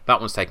side. That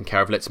one's taken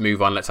care of. Let's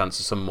move on. Let's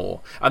answer some more.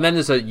 And then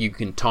you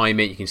can time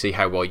it. You can see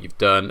how well you've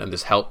done. And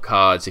there's help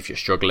cards if you're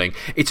struggling.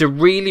 It's a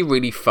really,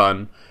 really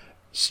fun,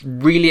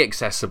 really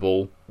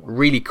accessible,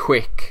 really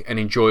quick and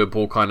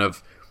enjoyable kind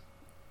of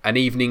an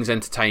evening's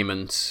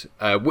entertainment.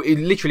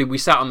 Literally, we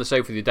sat on the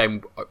sofa the other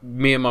day.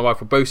 Me and my wife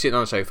were both sitting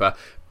on the sofa,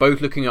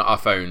 both looking at our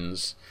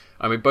phones,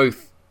 and we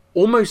both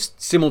almost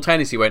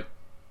simultaneously went,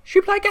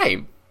 should we play a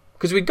game?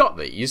 Because we'd got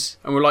these,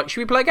 and we're like,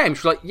 should we play a game?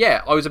 She's like,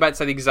 yeah, I was about to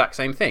say the exact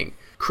same thing.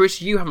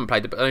 Chris, you haven't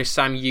played it, but I know,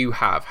 Sam, you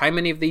have. How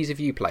many of these have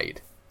you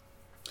played?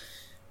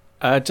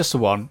 Just the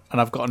one, and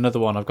I've got another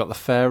one. I've got the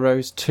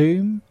Pharaoh's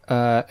Tomb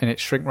in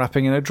its shrink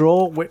wrapping in a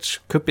drawer, which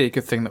could be a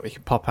good thing that we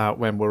can pop out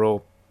when we're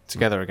all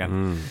together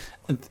again.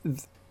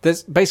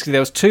 There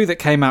was two that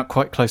came out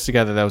quite close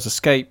together. There was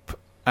Escape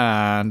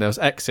and there was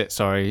Exit,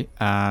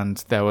 and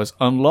there was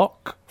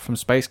Unlock from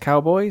Space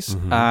Cowboys.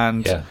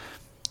 And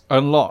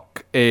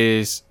Unlock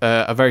is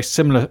a very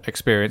similar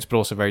experience, but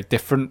also very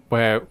different.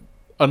 Where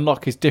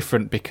Unlock is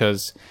different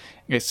because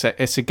it's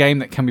a game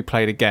that can be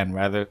played again,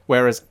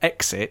 whereas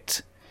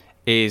Exit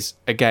is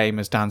a game,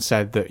 as Dan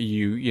said, that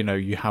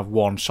you have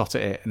one shot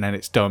at it and then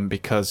it's done,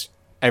 because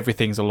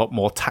everything's a lot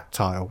more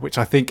tactile, which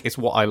I think is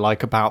what I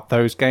like about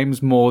those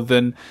games more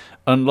than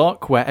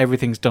Unlock, where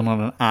everything's done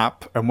on an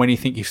app, and when you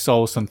think you've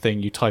solved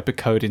something, you type a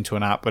code into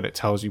an app and it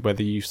tells you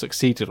whether you've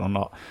succeeded or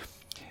not.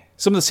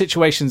 Some of the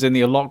situations in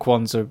the Unlock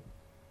ones are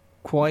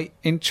quite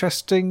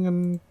interesting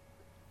and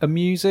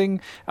amusing,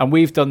 and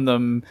we've done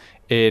them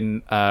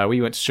in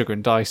we went to Sugar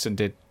and Dice and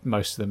did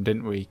most of them,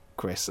 didn't we,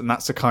 Chris? And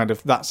that's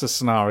a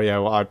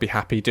scenario I'd be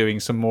happy doing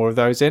some more of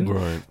those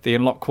in, the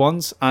Unlock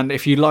ones. And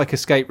if you like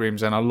escape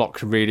rooms, then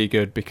Unlock's really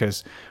good,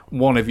 because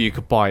one of you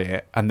could buy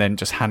it and then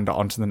just hand it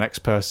on to the next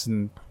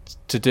person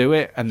to do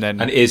it, and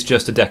it is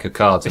just a deck of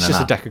cards. It's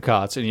just a deck of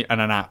cards and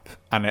an app,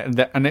 and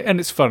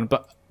it's fun.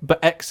 But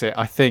Exit,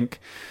 I think,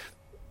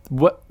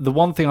 the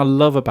one thing I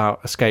love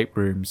about escape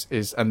rooms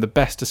is, and the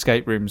best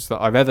escape rooms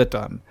that I've ever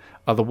done,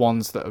 are the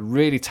ones that are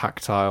really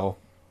tactile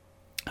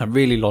and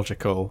really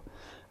logical,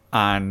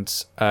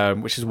 and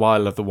which is why I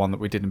love the one that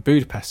we did in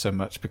Budapest so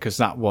much, because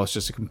that was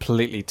just a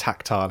completely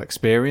tactile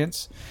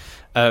experience.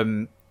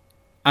 And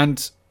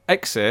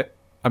Exit,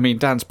 I mean,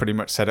 Dan's pretty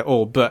much said it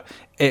all, but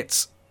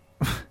it's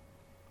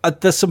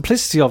the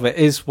simplicity of it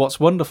is what's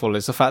wonderful,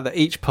 is the fact that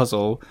each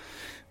puzzle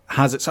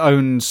has its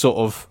own sort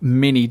of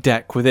mini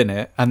deck within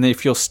it, and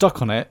if you're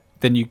stuck on it,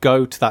 then you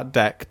go to that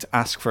deck to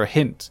ask for a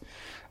hint.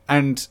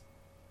 And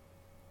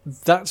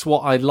that's what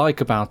I like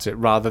about it,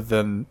 rather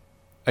than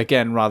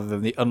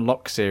the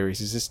Unlock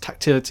series, is this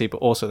tactility, but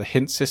also the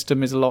hint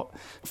system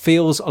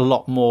feels a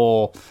lot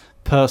more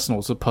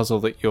personal to the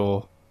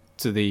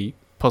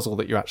puzzle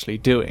that you're actually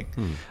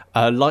doing.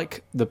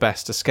 Like the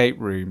best escape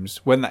rooms,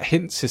 when that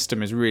hint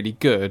system is really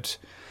good,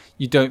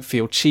 you don't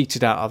feel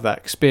cheated out of that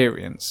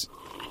experience.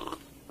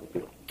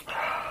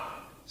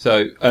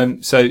 So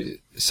can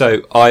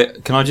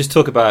I just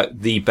talk about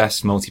the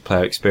best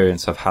multiplayer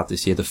experience I've had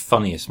this year, the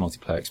funniest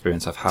multiplayer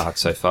experience I've had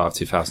so far of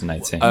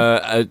 2018?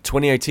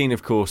 2018,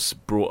 of course,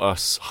 brought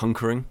us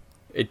hunkering.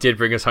 It did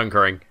bring us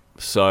hunkering.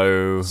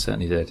 So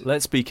certainly did.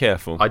 Let's be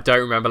careful. I don't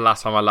remember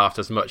last time I laughed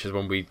as much as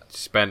when we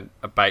spent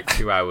about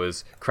 2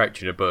 hours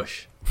crouching in a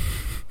bush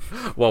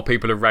while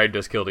people around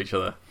us killed each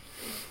other.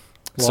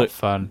 What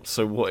fun.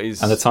 So what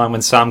is... And the time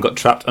when Sam got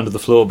trapped under the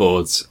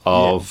floorboards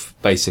of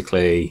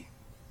basically...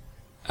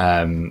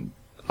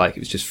 it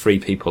was just 3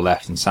 people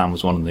left and Sam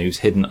was one of them. He was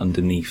hidden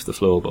underneath the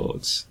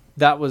floorboards.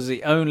 That was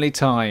the only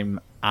time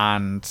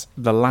and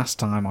the last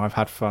time I've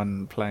had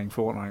fun playing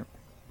Fortnite.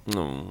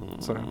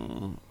 So.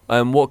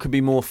 What could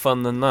be more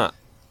fun than that?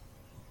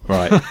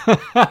 Right.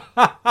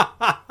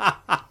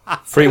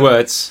 3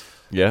 words.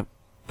 Yeah.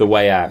 The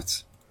way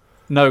out.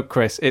 No,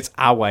 Chris, it's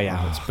our way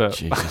out. But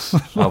Jesus.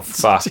 Oh,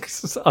 fuck.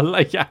 Jesus, I'll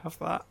let you have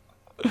that.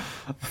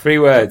 3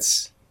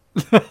 words.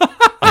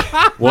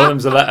 One of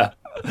them's a letter.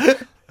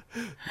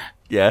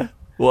 Yeah.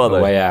 What are they?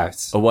 A way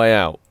out. A way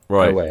out.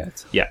 Right. A way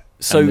out. Yeah.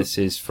 So and this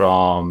is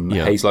from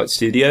Hazelight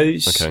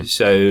Studios. Okay.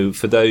 So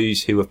for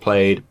those who have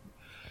played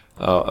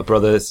A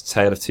Brother's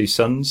Tale of Two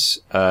Sons,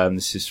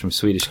 this is from a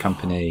Swedish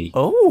company.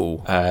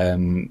 Oh.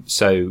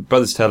 So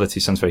Brother's Tale of Two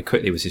Sons, very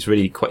quickly, was this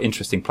really quite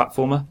interesting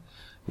platformer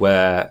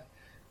where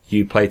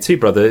you played 2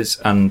 brothers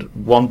and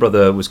one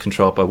brother was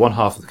controlled by one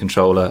half of the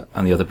controller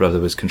and the other brother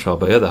was controlled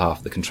by the other half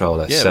of the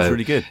controller. Yeah, so it was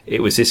really good.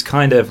 It was this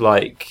kind of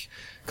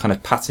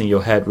patting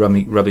your head,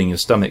 rubbing your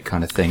stomach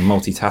kind of thing,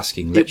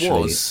 multitasking,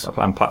 literally,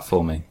 and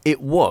platforming. It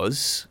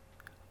was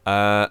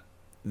The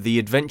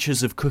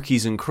Adventures of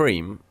Cookies and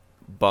Cream,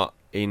 but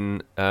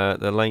in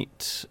the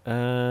late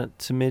to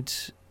mid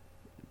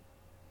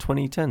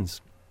 2010s.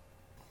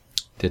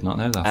 Did not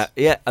know that.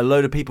 A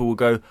load of people will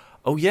go,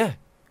 oh yeah,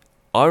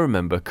 I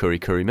remember Curry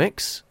Curry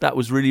Mix. That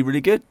was really,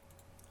 really good.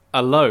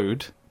 A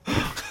load?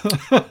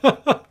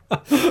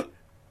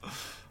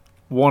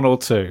 1 or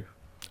 2?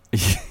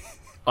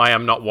 I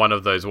am not one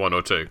of those 1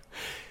 or 2.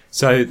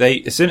 So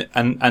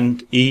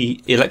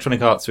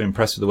Electronic Arts were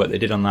impressed with the work they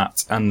did on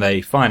that, and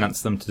they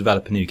financed them to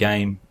develop a new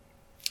game.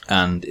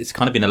 And it's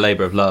kind of been a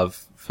labour of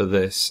love for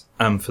this,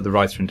 for the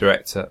writer and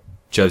director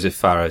Joseph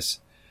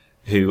Fares,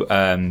 who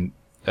it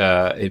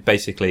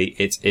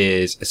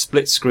is a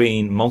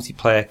split-screen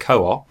multiplayer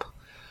co-op,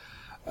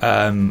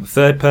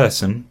 third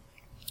person,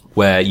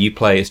 where you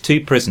play as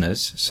 2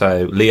 prisoners,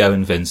 so Leo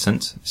and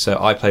Vincent.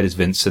 So I played as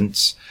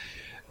Vincent,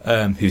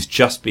 who's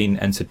just been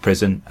entered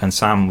prison, and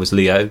Sam was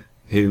Leo,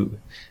 who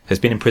has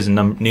been in prison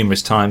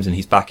numerous times, and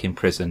he's back in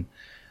prison.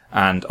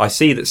 And I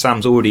see that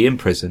Sam's already in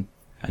prison,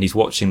 and he's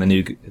watching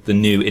the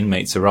new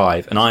inmates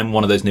arrive, and I'm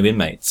one of those new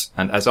inmates.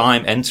 And as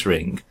I'm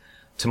entering,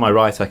 to my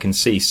right, I can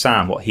see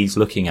Sam, what he's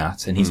looking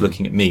at, and he's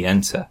looking at me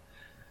enter.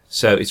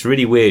 So it's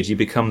really weird. You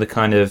become the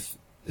kind of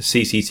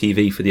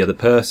CCTV for the other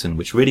person,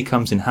 which really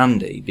comes in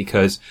handy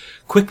because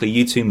quickly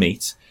you 2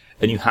 meet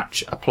and you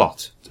hatch a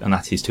plot, and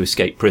that is to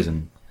escape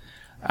prison.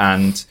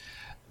 And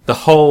the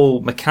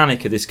whole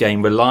mechanic of this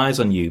game relies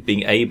on you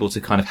being able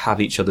to kind of have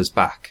each other's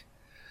back.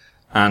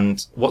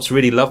 And what's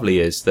really lovely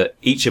is that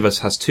each of us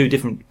has 2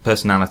 different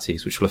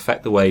personalities, which will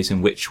affect the ways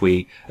in which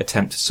we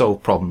attempt to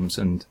solve problems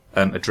and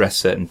address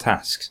certain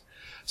tasks.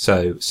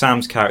 So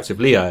Sam's character of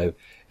Leo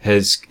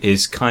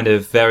is kind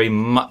of very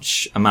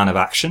much a man of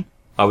action,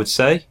 I would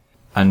say.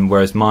 And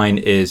whereas mine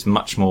is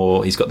much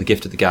more, he's got the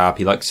gift of the gab.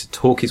 He likes to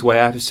talk his way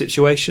out of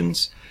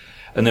situations.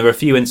 And there are a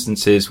few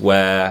instances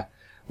where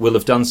we'll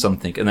have done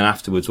something and then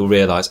afterwards we'll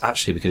realise,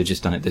 actually, we could have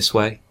just done it this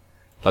way.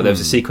 Like there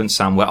was a sequence,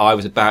 Sam, where I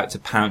was about to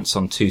pounce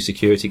on 2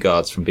 security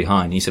guards from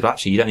behind. And he said, well,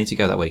 actually, you don't need to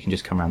go that way. You can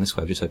just come around this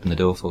way. I'll just open the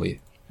door for you.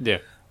 Yeah.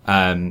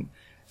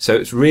 So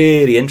it's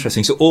really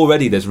interesting. So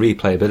already there's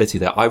replayability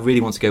there. I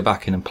really want to go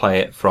back in and play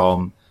it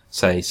from,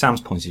 say,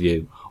 Sam's point of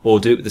view, or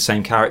do it with the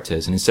same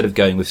characters. And instead of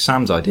going with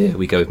Sam's idea,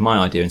 we go with my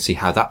idea and see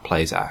how that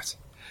plays out.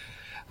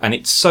 And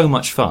it's so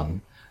much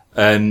fun.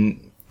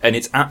 And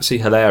it's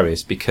absolutely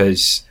hilarious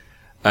because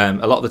a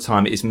lot of the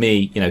time it is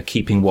me,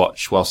 keeping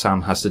watch while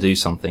Sam has to do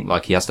something.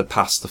 Like he has to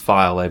pass the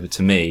file over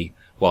to me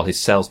while his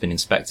cell's been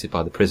inspected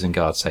by the prison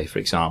guard, say, for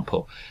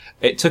example.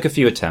 It took a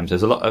few attempts.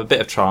 There's a bit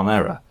of trial and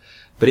error.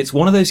 But it's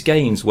one of those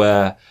games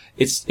where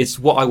it's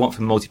what I want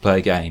from a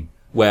multiplayer game,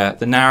 where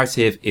the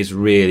narrative is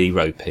really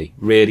ropey,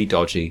 really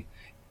dodgy.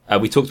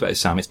 We talked about it,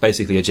 Sam. It's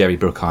basically a Jerry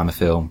Bruckheimer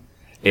film.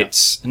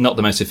 It's not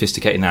the most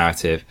sophisticated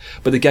narrative,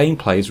 but the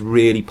gameplay is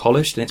really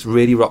polished and it's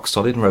really rock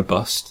solid and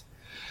robust.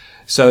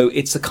 So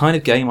it's the kind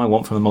of game I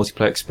want from a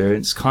multiplayer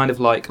experience, kind of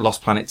like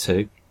Lost Planet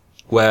 2,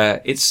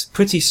 where it's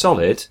pretty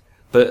solid,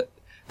 but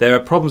there are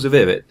problems with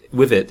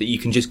it that you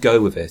can just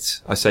go with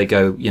it. I say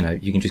go,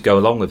 you can just go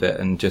along with it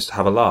and just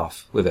have a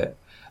laugh with it.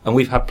 And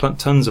we've had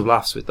tons of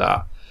laughs with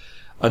that.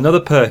 Another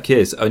perk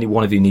is only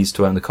one of you needs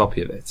to own the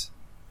copy of it.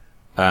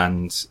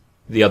 And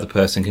the other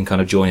person can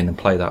kind of join in and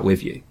play that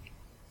with you.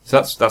 So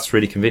that's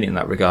really convenient in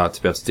that regard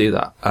to be able to do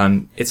that.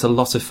 It's a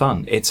lot of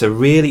fun. It's a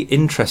really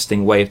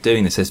interesting way of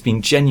doing this. There's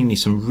been genuinely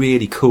some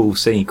really cool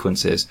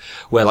sequences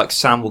where like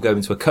Sam will go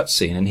into a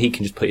cutscene and he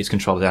can just put his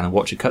controller down and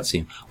watch a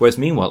cutscene. Whereas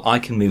meanwhile, I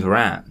can move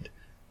around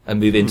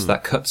and move into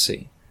that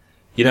cutscene.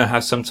 You know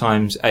how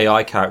sometimes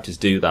AI characters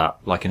do that,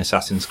 like in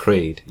Assassin's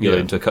Creed. You go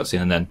into a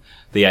cutscene and then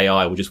the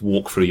AI will just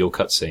walk through your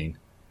cutscene.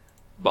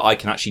 But I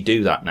can actually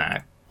do that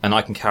now. And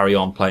I can carry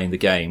on playing the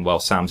game while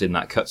Sam's in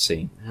that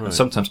cutscene. Right. And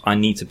sometimes I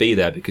need to be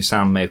there because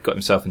Sam may have got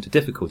himself into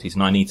difficulties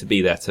and I need to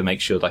be there to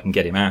make sure that I can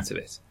get him out of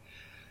it.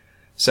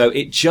 So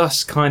it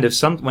just kind of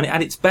when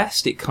at its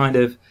best,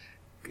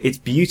 it's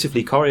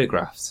beautifully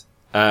choreographed.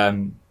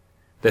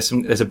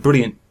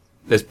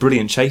 There's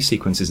brilliant chase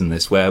sequences in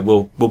this where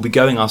we'll be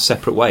going our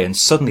separate way, and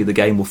suddenly the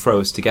game will throw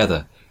us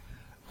together.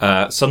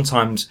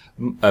 Sometimes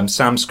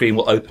Sam's screen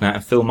will open out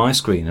and fill my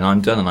screen, and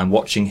I'm done, and I'm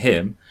watching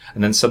him.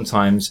 And then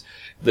sometimes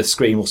the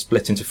screen will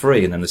split into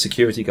three, and then the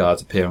security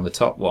guards appear on the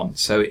top one.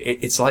 So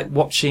it's like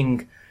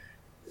watching.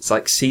 It's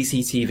like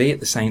CCTV at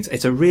the same time.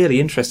 It's a really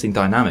interesting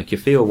dynamic. You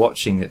feel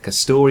watching like a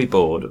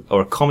storyboard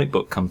or a comic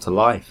book come to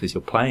life as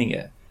you're playing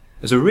it.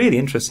 It's a really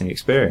interesting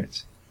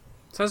experience.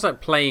 Sounds like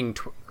playing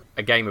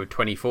a game of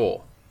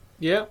 24.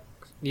 Yeah.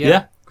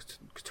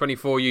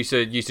 24 used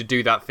to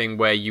do that thing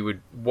where you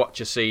would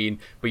watch a scene,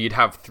 but you'd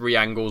have 3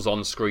 angles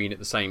on screen at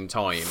the same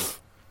time.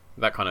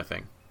 That kind of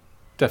thing.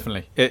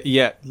 Definitely.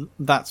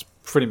 That's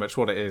pretty much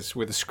what it is,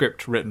 with a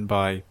script written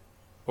by,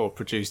 or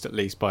produced at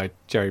least by,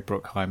 Jerry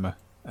Bruckheimer.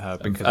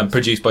 And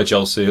produced by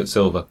Joel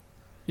Silver.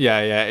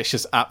 Yeah, it's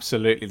just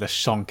absolutely the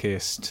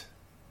shonkiest.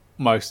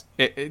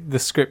 The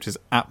script is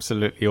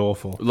absolutely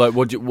awful. Like,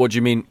 what do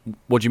you mean?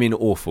 What do you mean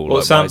awful?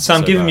 Well, like,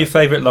 Sam, give him your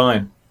favourite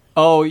line.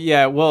 Oh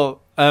yeah,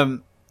 well,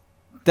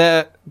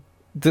 the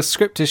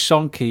script is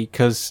shonky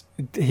because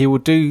he will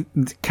do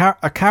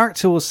a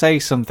character will say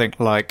something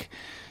like,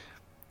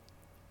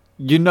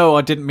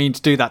 I didn't mean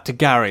to do that to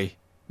Gary,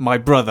 my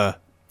brother,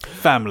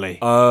 family,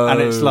 and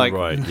it's like,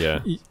 right,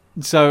 yeah.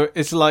 So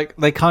it's like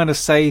they kind of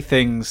say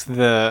things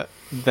that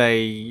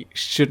they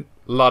shouldn't.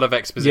 A lot of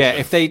exposition.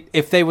 Yeah,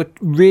 if they were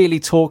really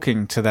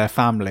talking to their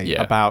family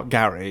about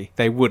Gary,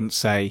 they wouldn't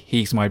say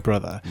he's my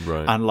brother.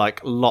 Right. And like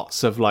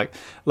lots of like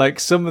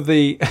some of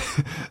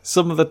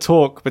the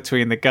talk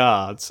between the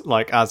guards,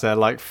 like as they're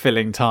like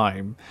filling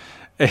time.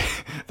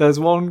 There's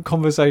one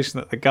conversation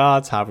that the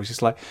guards have, which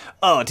is like,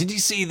 "Oh, did you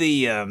see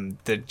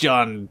the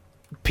John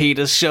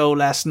Peters show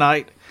last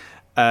night?"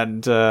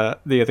 And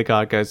the other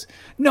guy goes,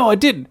 "No, I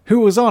didn't. Who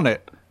was on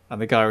it?" And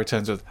the guy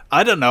returns with,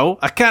 "I don't know.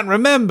 I can't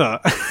remember."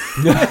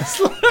 It's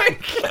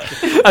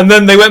like... And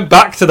then they went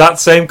back to that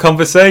same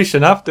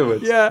conversation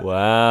afterwards. Yeah.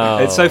 Wow.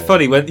 It's so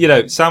funny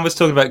when, Sam was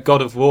talking about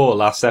God of War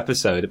last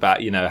episode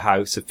about,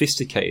 how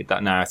sophisticated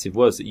that narrative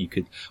was, that you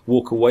could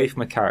walk away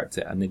from a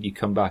character and then you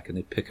come back and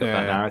they'd pick up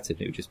that narrative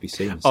and it would just be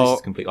seamless. This is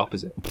the complete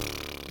opposite.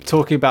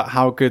 Talking about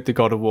how good the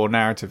God of War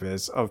narrative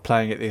is, I was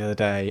playing it the other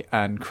day,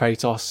 and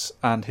Kratos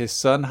and his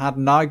son had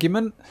an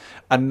argument,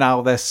 and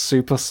now they're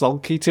super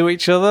sulky to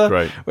each other,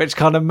 right. Which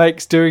kind of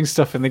makes doing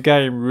stuff in the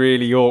game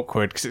really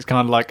awkward, because it's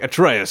kind of like,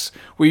 "Atreus,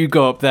 will you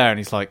go up there?" And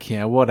he's like,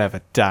 "Yeah,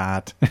 whatever,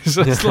 Dad."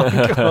 So it's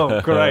like,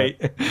 oh, great.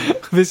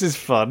 This is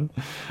fun.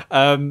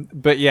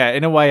 But yeah,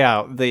 in a way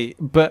out,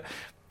 but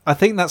I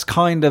think that's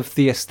kind of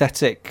the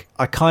aesthetic.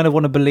 I kind of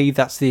want to believe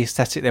that's the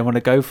aesthetic they want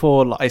to go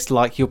for. Like, it's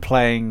like you're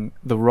playing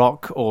The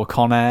Rock or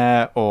Con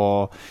Air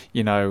or,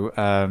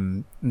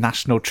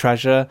 National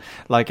Treasure.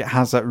 Like, it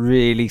has that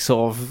really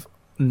sort of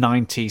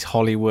 90s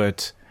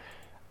Hollywood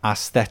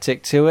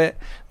aesthetic to it.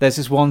 There's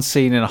this one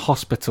scene in a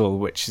hospital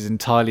which is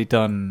entirely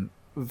done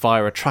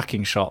via a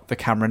tracking shot. The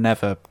camera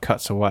never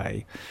cuts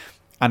away.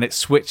 And it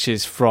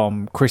switches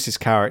from Chris's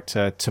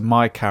character to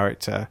my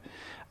character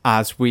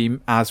as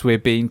we're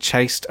being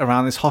chased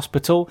around this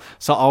hospital.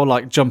 So I'll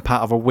like jump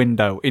out of a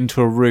window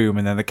into a room,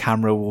 and then the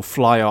camera will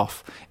fly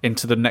off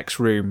into the next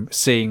room,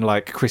 seeing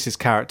like Chris's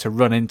character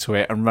run into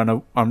it and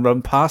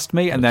run past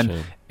me, and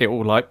then it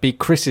will like be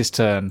Chris's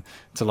turn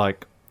to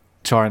like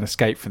try and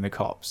escape from the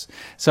cops.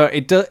 So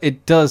it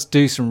does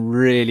do some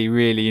really,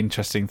 really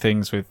interesting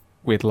things with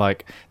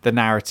like the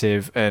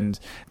narrative, and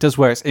does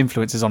wear its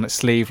influences on its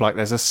sleeve. Like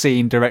there's a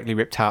scene directly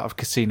ripped out of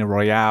Casino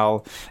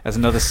Royale, there's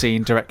another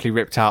scene directly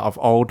ripped out of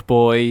Old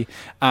Boy,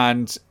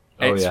 and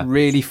it's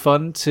really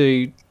fun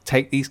to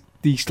take these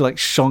like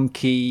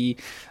shonky,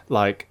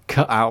 like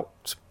cut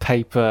out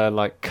paper,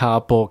 like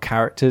cardboard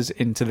characters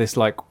into this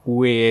like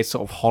weird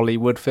sort of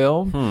Hollywood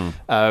film.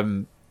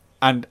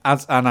 And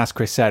as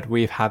Chris said,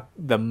 we've had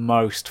the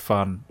most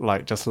fun,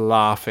 like just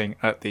laughing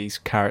at these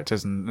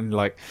characters and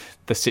like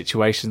the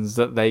situations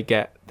that they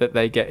get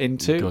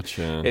into.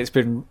 Gotcha. It's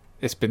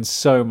been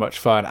so much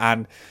fun,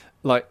 and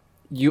like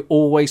you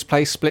always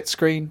play split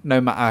screen,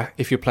 no matter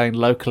if you're playing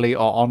locally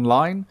or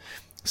online.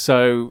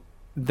 So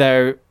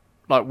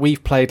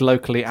we've played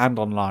locally and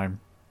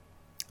online,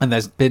 and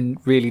there's been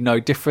really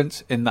no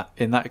difference in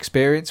that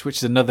experience, which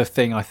is another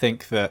thing I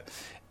think that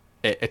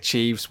it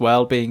achieves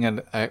well, being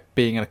in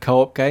a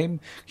co-op game.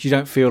 You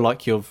don't feel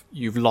like you've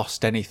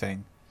lost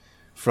anything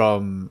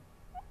from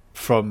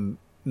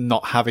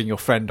not having your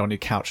friend on your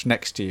couch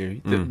next to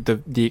you.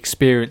 The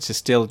experience is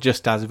still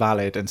just as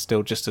valid and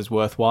still just as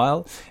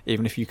worthwhile,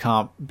 even if you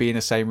can't be in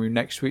the same room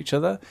next to each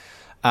other.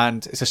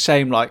 And it's a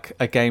shame like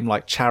a game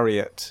like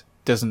Chariot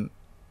doesn't,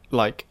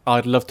 like,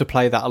 I'd love to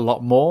play that a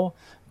lot more,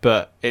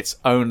 but it's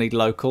only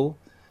local.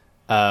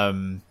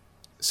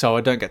 So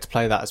I don't get to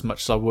play that as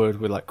much as I would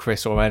with like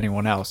Chris or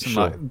anyone else. And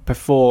like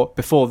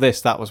before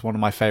this, that was one of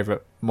my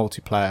favourite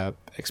multiplayer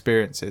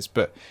experiences,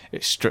 but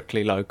it's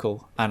strictly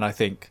local. And I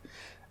think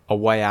A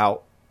Way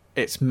Out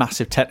its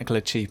massive technical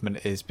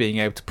achievement is being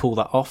able to pull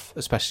that off,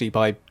 especially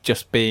by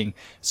just being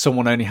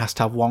someone only has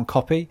to have one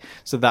copy.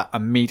 So that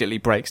immediately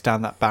breaks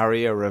down that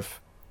barrier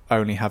of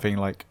only having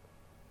like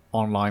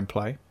online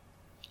play.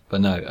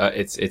 But no,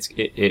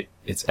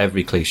 it's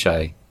every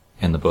cliche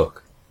in the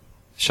book,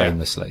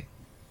 shamelessly.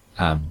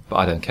 But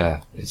I don't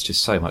care. It's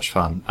just so much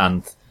fun,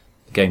 and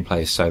the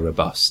gameplay is so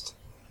robust.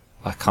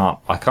 I can't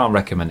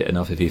recommend it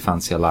enough if you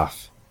fancy a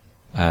laugh,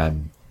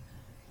 and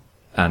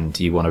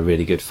you want a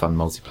really good, fun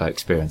multiplayer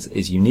experience that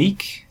is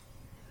unique.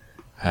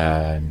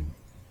 Even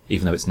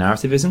though its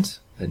narrative isn't,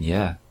 then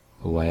yeah,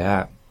 A Way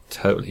Out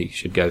totally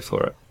should go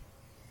for it.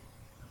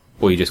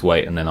 Or you just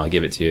wait and then I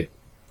give it to you.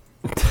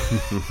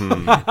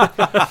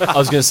 I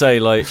was going to say,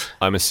 like,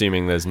 I'm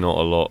assuming there's not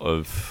a lot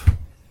of,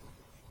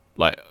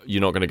 like, you're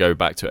not going to go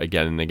back to it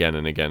again and again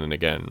and again and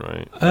again,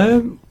 right?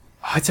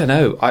 I don't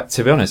know.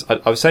 To be honest,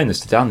 I was saying this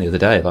to Dan the other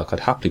day. Like,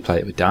 I'd happily play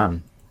it with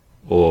Dan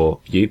or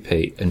you,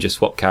 Pete, and just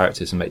swap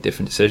characters and make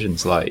different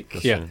decisions.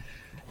 Like, Yeah.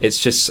 It's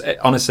just,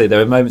 honestly,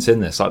 there are moments in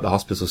this, like the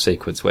hospital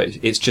sequence, where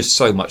it's just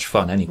so much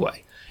fun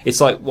anyway.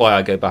 It's like why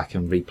I go back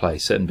and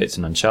replay certain bits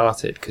in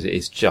Uncharted, because it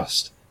is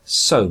just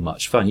so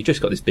much fun. You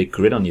just got this big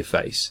grin on your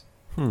face.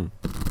 Have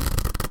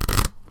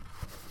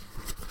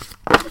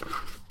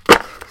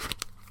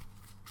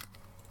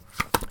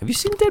you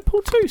seen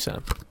Deadpool 2,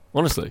 Sam?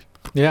 Honestly.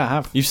 Yeah, I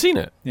have. You've seen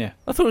it? Yeah.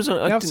 I thought it was.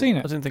 I've seen it.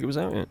 I didn't think it was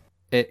out yet.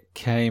 It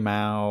came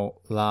out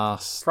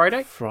last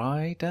Friday.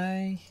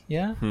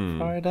 Yeah,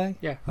 Friday.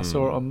 Yeah. I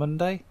saw it on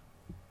Monday,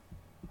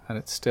 and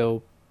it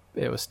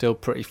was still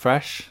pretty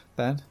fresh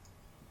then.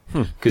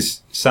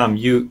 Because Sam,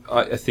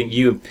 I think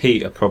you and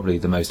Pete are probably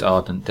the most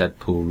ardent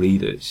Deadpool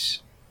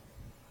readers.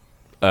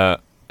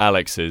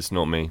 Alex is,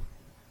 not me.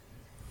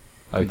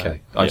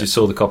 Okay, I just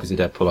saw the copies of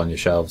Deadpool on your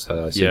shelves,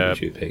 so I assume it was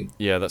you, Pete.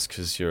 Yeah, that's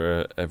because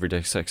you're a everyday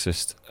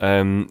sexist.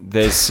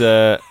 There's,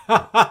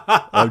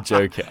 I'm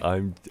joking.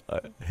 I'm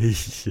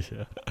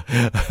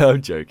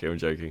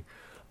joking.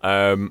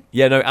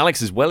 Yeah, no,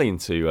 Alex is well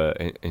into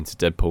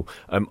Deadpool.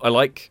 I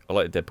like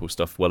the Deadpool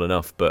stuff well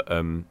enough, but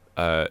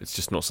it's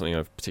just not something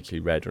I've particularly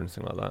read or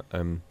anything like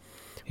that.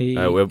 He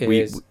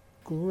is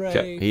great.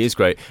 Yeah, he is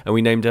great, and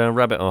we named our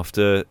rabbit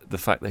after the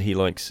fact that he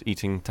likes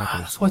eating tacos.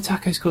 That's why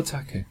taco's called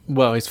taco.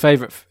 Well, his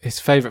favourite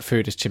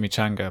food is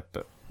chimichanga,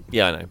 but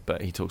Yeah, I know,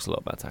 but he talks a lot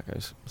about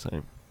tacos.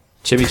 So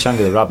Chimichanga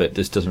the rabbit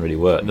just doesn't really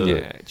work, does it?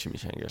 yeah,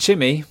 chimichanga.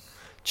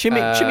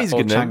 Chimmy's a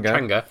good name.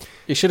 Changa.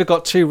 You should have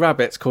got two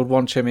rabbits called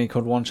one Chimmy,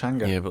 called one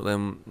Changa. Yeah, but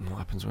then what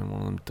happens when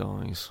one of them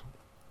dies?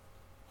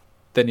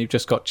 Then you've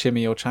just got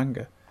Chimmy or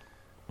Changa.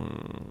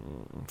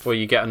 Or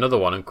you get another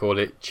one and call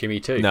it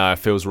Chimmy 2. No, it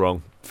feels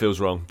wrong.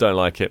 Don't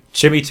like it.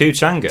 Chimmy 2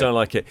 Changa. Don't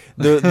like it.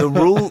 The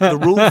rule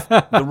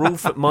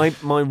for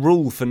my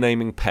rule for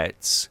naming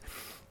pets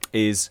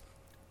is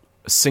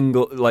a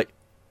single, like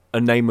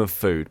a name of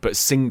food, but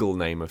single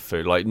name of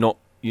food. Like not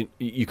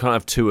you can't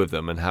have two of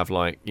them and have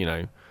like, you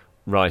know,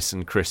 Rice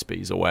and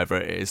Krispies or whatever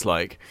it is.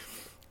 Like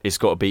it's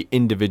got to be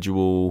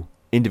individual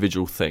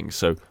things.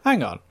 So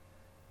Hang on.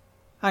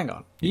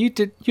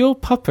 Your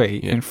puppy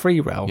in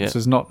Free Realms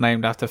was not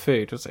named after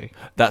food, was he?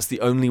 that's the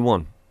only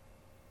one.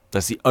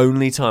 That's the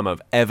only time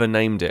I've ever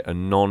named it a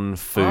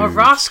non-food. Oh,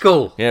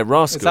 Rascal! Yeah,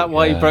 Rascal. Is that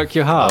why you broke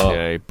your heart?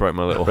 Yeah, he broke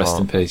my little Rest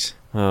heart. in peace.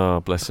 Oh,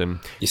 bless him.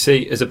 You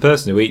see, as a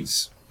person who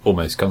eats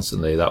almost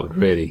constantly, that would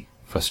really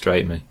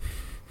frustrate me.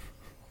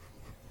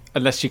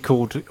 Unless you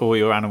called all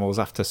your animals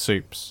after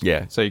soups.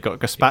 Yeah. So you got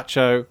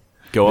gazpacho,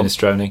 Go on.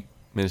 Minestrone,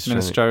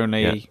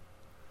 minestrone.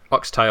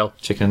 Oxtail.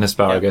 chicken and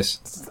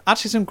asparagus.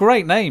 Actually, some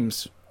great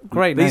names.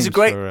 Great names. These are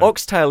great. For,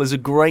 Oxtail is a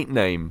great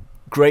name.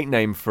 Great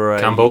name for a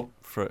Campbell.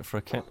 For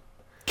a cat.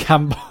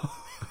 Campbell.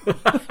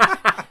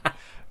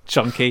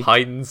 Chunky.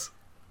 Heinz.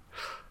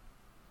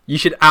 You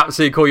should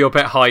absolutely call your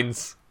pet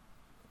Heinz.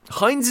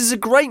 Heinz is a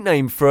great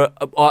name for.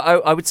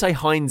 I would say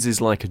Heinz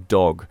is like a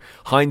dog.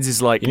 Heinz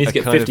is like. You need to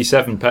get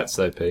 57 pets,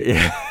 though, Pete.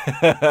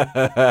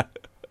 Yeah.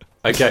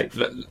 Okay,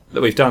 look,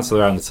 we've danced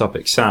around the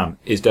topic. Sam,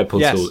 is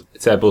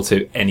Deadpool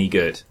 2 any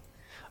good?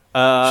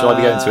 Shall I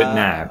be going to it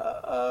now?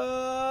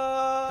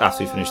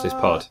 After we finish this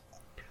pod.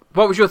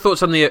 What was your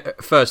thoughts on the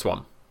first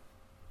one?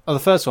 Oh, the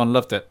first one,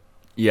 loved it.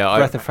 Yeah,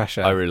 Breath of fresh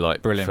air. I really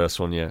like Brilliant. the first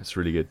one. Yeah, it's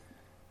really good.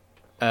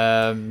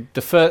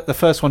 The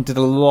first one did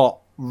a lot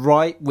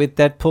right with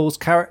Deadpool's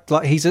character.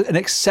 Like he's an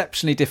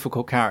exceptionally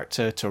difficult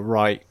character to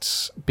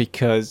write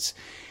because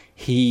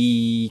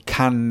he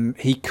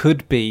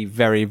could be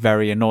very,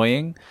 very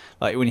annoying.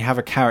 Like when you have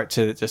a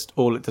character that just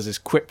all it does is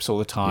quips all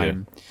the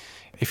time. Yeah.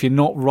 If you're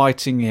not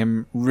writing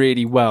him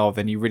really well,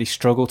 then you really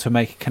struggle to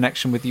make a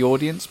connection with the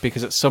audience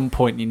because at some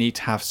point you need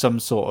to have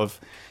some sort of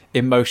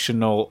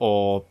emotional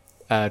or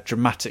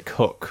dramatic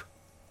hook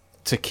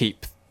to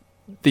keep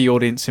the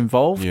audience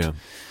involved. Yeah.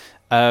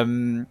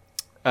 Brian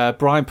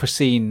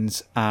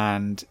Posehn's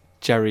and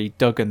Jerry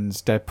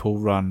Duggan's Deadpool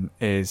run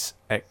is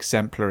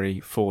exemplary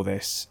for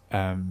this.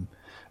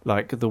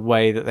 Like the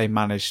way that they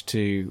managed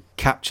to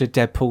capture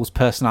Deadpool's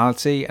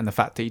personality and the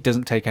fact that he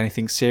doesn't take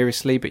anything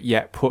seriously, but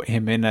yet put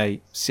him in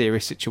a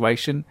serious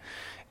situation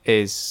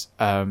is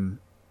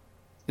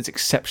It's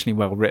exceptionally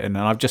well written,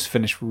 and I've just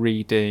finished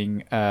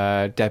reading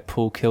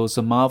Deadpool Kills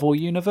the Marvel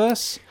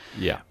Universe,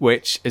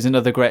 which is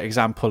another great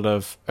example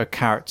of a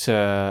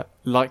character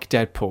like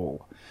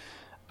Deadpool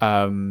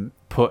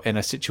put in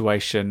a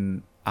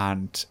situation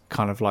and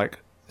kind of like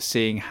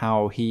seeing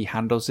how he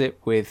handles it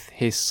with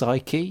his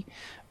psyche.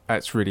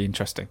 It's really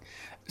interesting.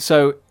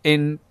 So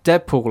in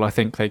Deadpool, I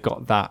think they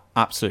got that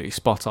absolutely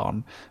spot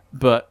on,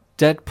 but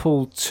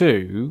Deadpool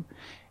 2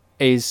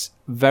 is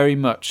very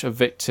much a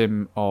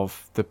victim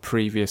of the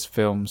previous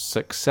film's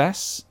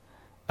success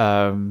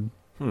in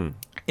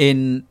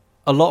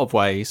a lot of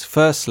ways.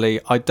 Firstly,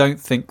 I don't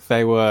think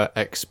they were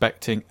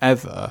expecting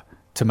ever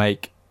to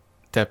make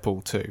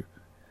Deadpool 2.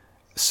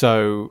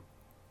 So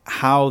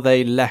how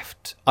they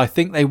left, I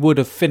think they would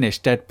have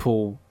finished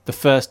Deadpool, the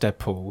first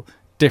Deadpool,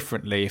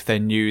 differently if they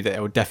knew that they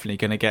were definitely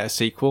going to get a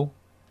sequel.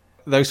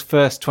 Those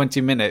first 20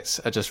 minutes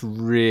are just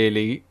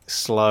really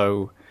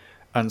slow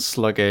and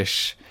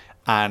sluggish,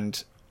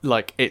 and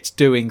like it's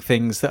doing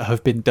things that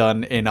have been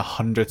done in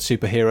 100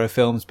 superhero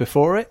films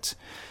before it,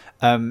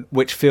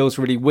 which feels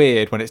really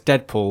weird when it's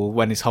Deadpool,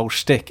 when his whole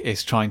shtick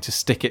is trying to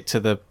stick it to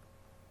the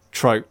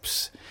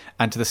tropes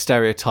and to the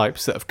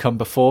stereotypes that have come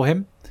before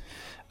him.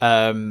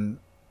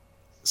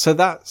 So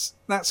that's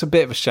a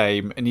bit of a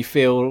shame, and you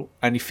feel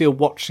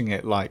watching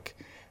it like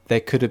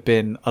there could have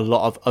been a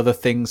lot of other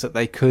things that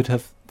they could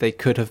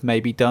have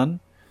maybe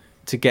done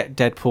to get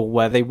Deadpool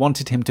where they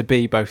wanted him to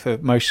be, both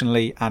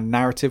emotionally and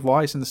narrative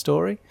wise in the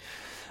story.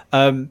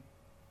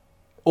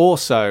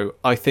 Also,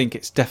 I think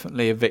it's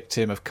definitely a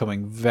victim of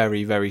coming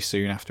very, very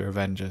soon after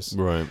Avengers.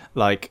 Right.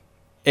 Like,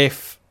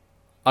 if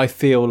I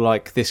feel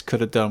like this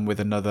could have done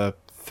with another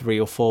 3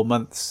 or 4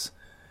 months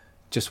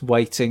just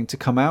waiting to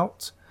come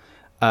out.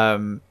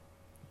 But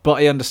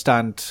I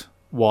understand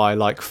why,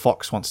 like,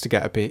 Fox wants to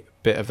get a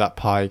bit of that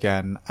pie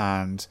again,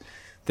 and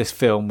this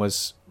film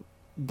was,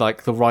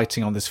 like, the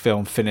writing on this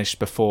film finished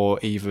before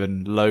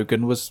even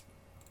Logan was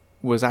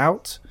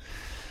out.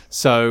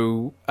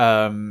 So,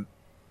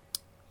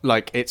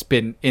 like, it's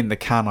been in the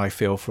can, I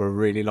feel, for a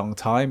really long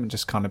time and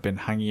just kind of been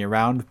hanging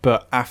around.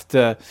 But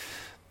after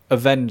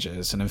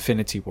Avengers and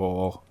Infinity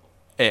War,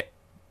 it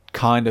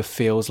kind of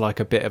feels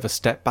like a bit of a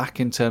step back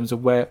in terms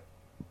of where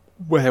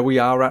we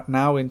are at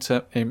now in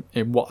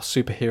what a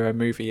superhero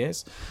movie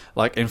is.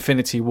 Like,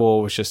 Infinity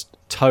War was just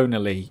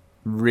tonally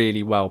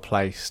really well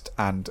placed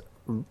and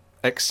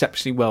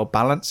exceptionally well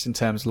balanced in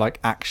terms of like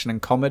action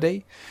and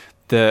comedy,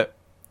 that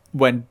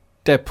when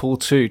Deadpool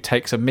 2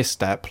 takes a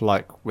misstep,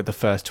 like with the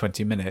first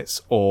 20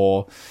 minutes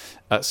or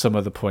at some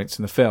other points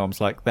in the films,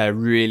 like they're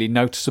really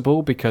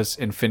noticeable, because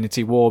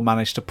Infinity War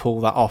managed to pull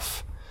that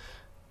off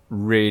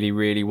really,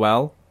 really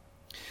well.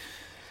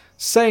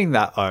 Saying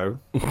that, though,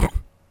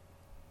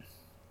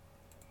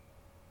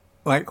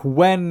 like,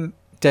 when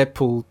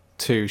Deadpool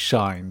 2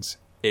 shines,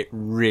 it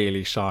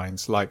really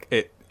shines. Like,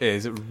 it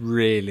is a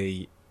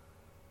really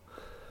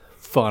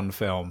fun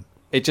film.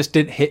 It just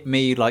didn't hit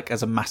me like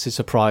as a massive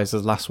surprise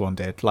as the last one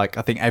did. Like,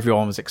 I think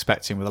everyone was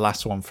expecting with the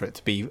last one for it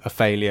to be a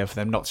failure, for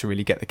them not to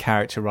really get the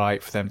character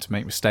right, for them to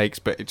make mistakes,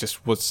 but it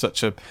just was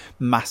such a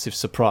massive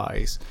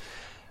surprise.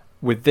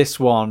 With this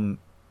one,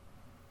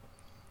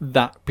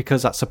 that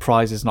because that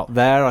surprise is not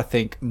there, I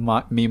think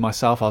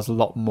myself, I was a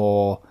lot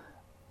more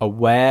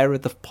aware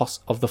of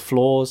the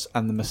flaws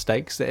and the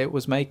mistakes that it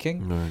was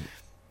making.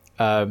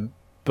 Right.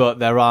 But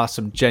there are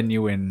some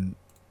genuine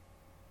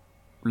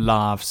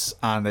laughs,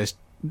 and there's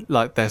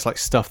like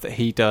stuff that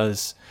he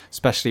does,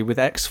 especially with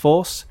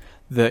X-Force,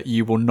 that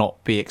you will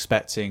not be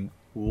expecting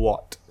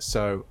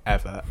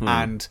whatsoever.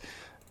 And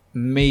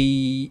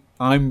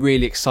I'm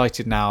really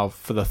excited now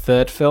for the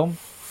third film,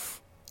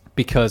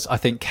 because I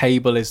think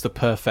Cable is the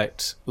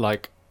perfect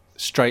like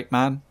straight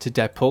man to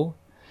Deadpool,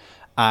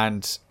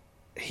 and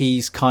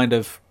he's kind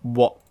of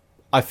what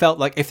I felt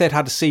like if they'd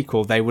had a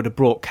sequel, they would have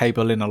brought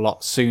Cable in a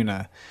lot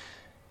sooner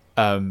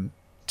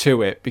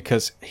to it,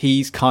 because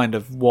he's kind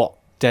of what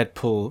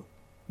Deadpool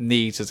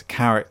needs as a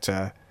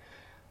character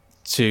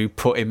to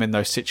put him in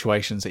those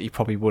situations that he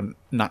probably wouldn't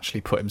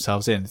naturally put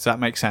himself in. Does that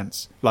make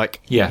sense?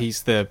 Like, yeah,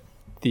 he's the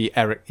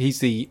Eric, he's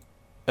the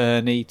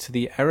Ernie to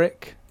the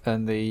Eric,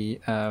 and the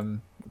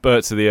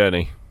Bert to the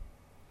Ernie.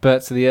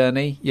 Bert to the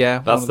Ernie, yeah.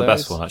 That's the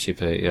best one, actually,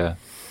 Pete, yeah.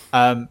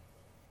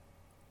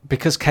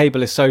 Because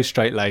Cable is so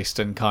straight-laced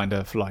and kind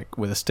of like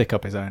with a stick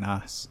up his own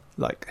ass.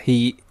 Like,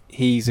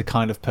 he's a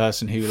kind of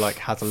person who like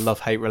has a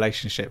love-hate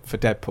relationship for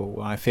Deadpool,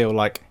 and I feel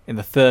like in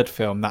the third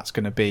film that's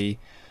going to be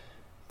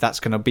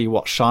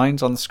what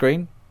shines on the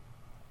screen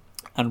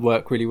and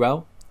work really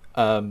well.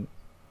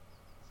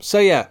 So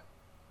yeah,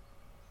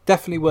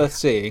 definitely worth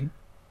seeing.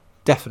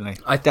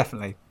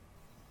 Definitely.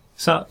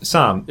 So,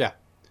 Sam, yeah.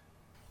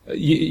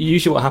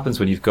 Usually, what happens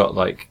when you've got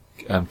like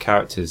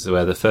characters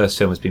where the first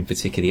film has been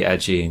particularly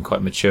edgy and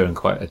quite mature and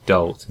quite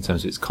adult in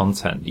terms of its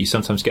content, you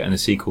sometimes get in the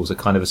sequels a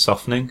kind of a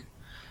softening.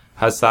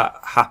 Has that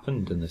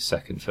happened in the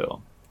second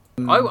film?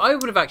 I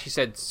would have actually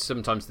said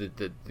sometimes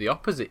the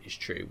opposite is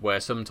true, where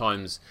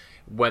sometimes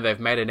when they've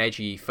made an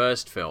edgy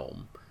first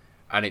film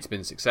and it's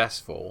been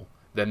successful,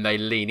 then they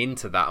lean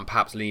into that and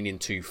perhaps lean in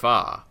too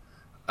far.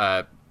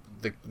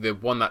 the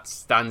one that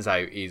stands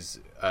out is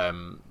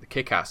the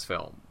Kick-Ass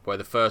film, where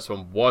the first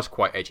one was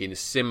quite edgy and is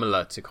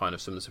similar to kind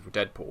of some of the stuff with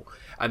Deadpool.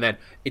 And then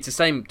it's the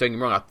same, don't get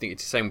me wrong, I think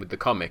it's the same with the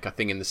comic. I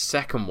think in the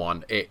second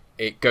one,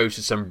 it goes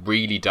to some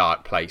really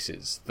dark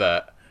places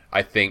that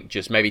I think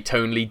just maybe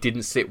tonally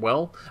didn't sit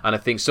well. And I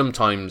think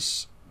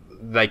sometimes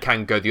they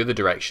can go the other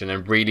direction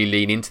and really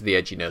lean into the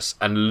edginess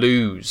and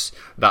lose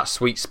that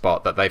sweet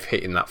spot that they've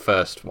hit in that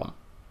first one.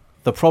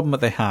 The problem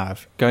that they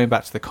have, going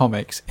back to the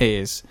comics,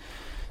 is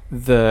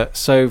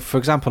so for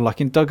example,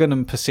 like in Duggan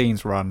and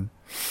Pacine's run,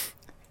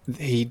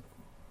 Deadpool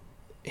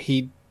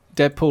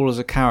as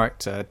a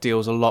character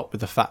deals a lot with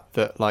the fact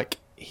that like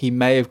he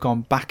may have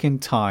gone back in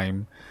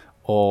time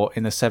or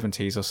in the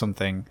 70s or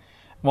something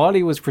while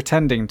he was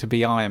pretending to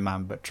be Iron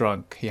Man but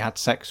drunk. He had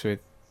sex with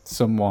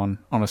someone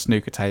on a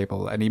snooker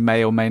table and he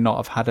may or may not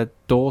have had a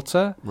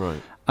daughter,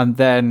 right? And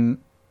then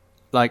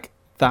like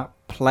that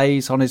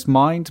plays on his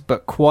mind,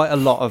 but quite a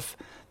lot of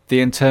the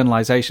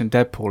internalization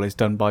Deadpool is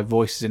done by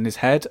voices in his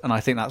head, and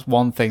I think that's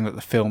one thing that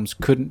the films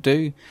couldn't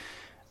do,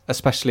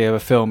 especially of a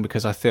film,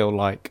 because I feel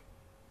like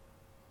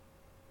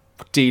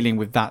dealing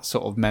with that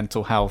sort of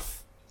mental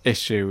health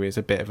issue is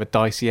a bit of a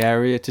dicey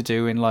area to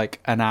do in like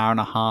an hour and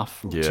a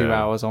half, 2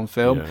 hours on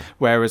film,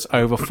 whereas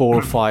over 4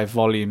 or 5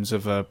 volumes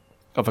of a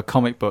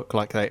comic book,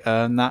 like they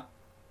earn that,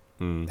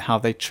 how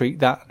they treat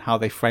that and how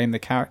they frame the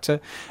character.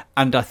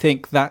 And I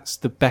think that's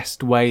the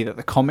best way that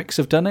the comics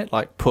have done it,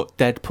 like put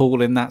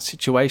Deadpool in that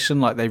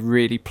situation. Like they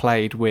really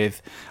played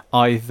with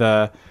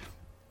either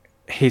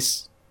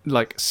his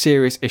like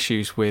serious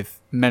issues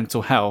with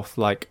mental health,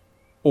 like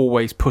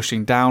always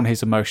pushing down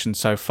his emotions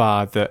so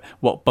far that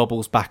what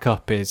bubbles back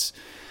up is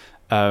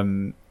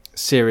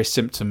serious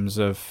symptoms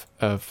of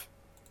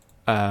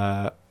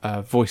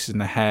voices in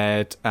the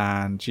head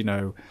and, you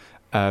know,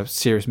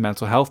 serious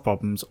mental health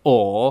problems,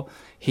 or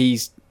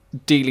he's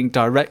dealing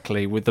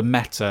directly with the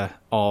meta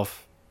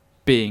of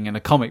being in a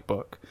comic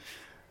book.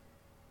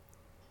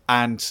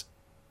 And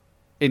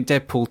in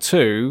Deadpool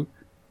 2,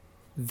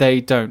 they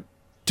don't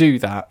do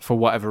that for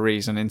whatever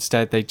reason.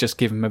 Instead, they just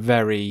give him a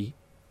very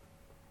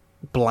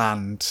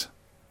bland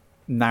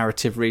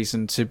narrative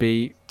reason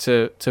to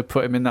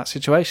put him in that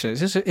situation.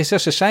 It's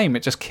just a shame.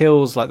 It just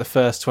kills like the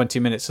first 20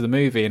 minutes of the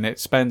movie, and it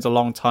spends a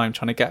long time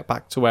trying to get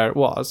back to where it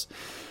was.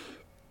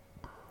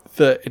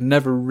 That it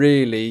never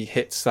really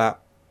hits that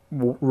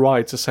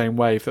rides the same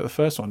wave that the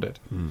first one did.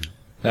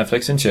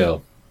 Netflix and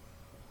chill.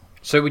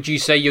 So would you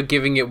say you're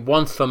giving it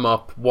 1 thumb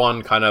up,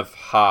 1 kind of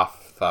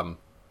half thumb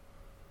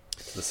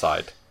to the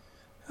side?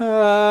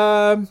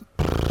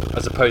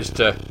 As opposed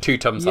to 2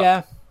 thumbs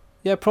up?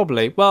 Yeah,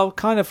 probably. Well,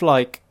 kind of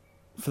like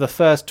for the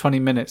first 20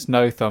 minutes,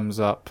 no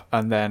thumbs up,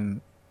 and then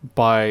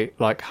by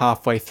like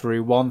halfway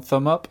through, 1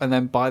 thumb up, and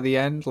then by the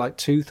end, like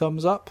 2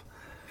 thumbs up.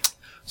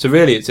 So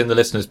really, it's in the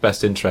listener's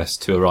best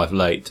interest to arrive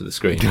late to the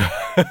screen.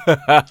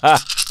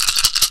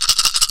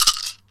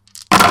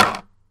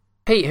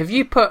 Pete, have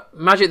you put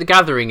Magic the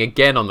Gathering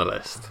again on the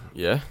list?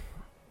 Yeah.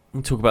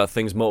 We talk about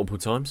things multiple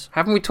times.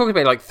 Haven't we talked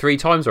about it like 3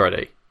 times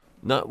already?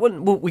 No,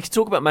 well, we can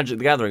talk about Magic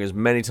the Gathering as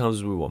many times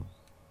as we want.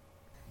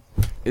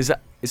 It's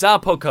our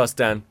podcast,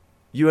 Dan.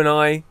 You and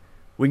I,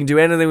 we can do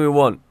anything we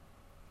want.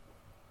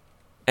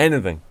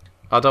 Anything.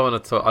 I don't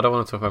want to talk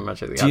about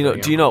Magic the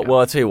Gathering. Do you not? Well,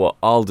 I'll tell you what.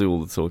 I'll do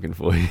all the talking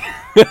for you.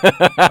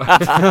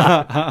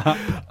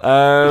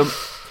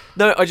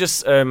 No, I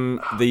just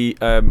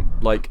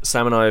like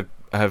Sam and I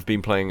have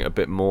been playing a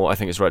bit more. I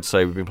think it's right to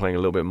say we've been playing a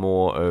little bit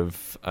more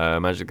of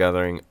Magic the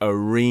Gathering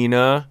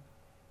Arena,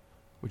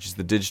 which is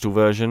the digital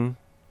version.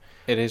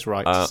 It is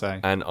right to say.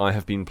 And I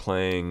have been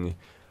playing,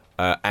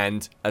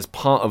 and as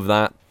part of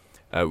that,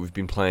 we've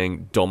been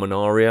playing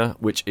Dominaria,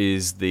 which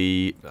is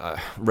the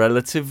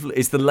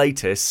it's the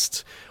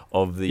latest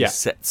of the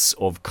sets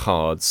of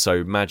cards.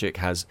 So Magic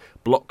has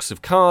blocks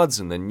of cards,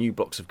 and then new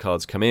blocks of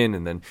cards come in,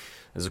 and then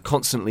there's a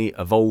constantly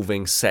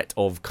evolving set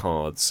of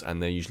cards,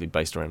 and they're usually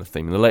based around a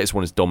theme. And the latest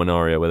one is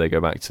Dominaria, where they go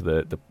back to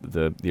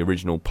the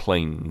original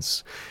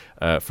planes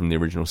from the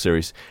original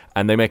series,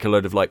 and they make a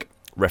load of like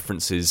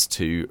references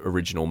to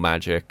original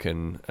Magic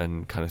and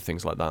kind of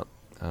things like that.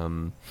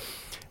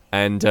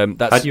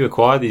 That's how do you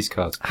acquire these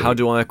cards? How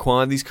do I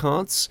acquire these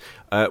cards?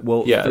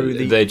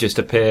 They just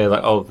appear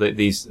like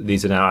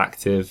these are now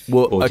active,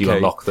 or do you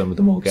unlock them with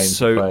the more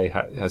games you play?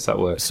 How does that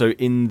work? So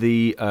in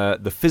the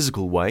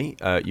physical way,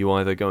 you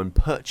either go and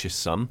purchase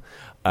some,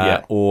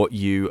 or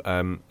you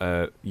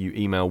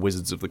email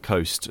Wizards of the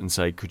Coast and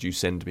say, could you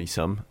send me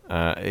some?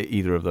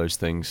 Either of those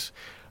things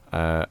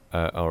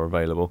are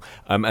available.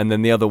 And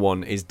then the other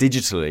one is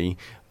digitally.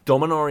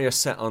 Dominaria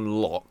set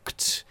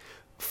unlocked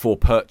for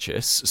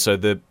purchase. So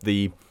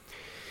the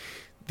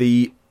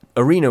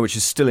arena, which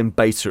is still in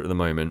beta at the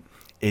moment,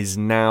 is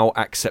now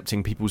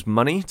accepting people's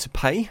money to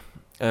pay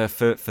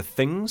for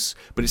things,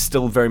 but it's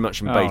still very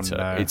much in beta.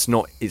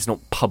 No. It's not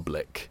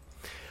public.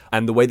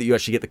 And the way that you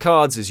actually get the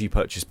cards is you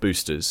purchase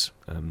boosters.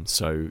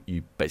 So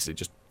you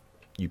basically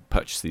you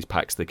purchase these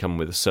packs. They come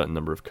with a certain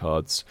number of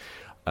cards,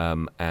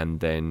 and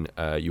then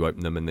you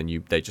open them, and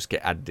then they just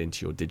get added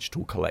into your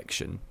digital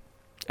collection.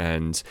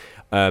 And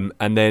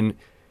then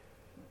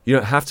You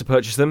don't have to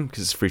purchase them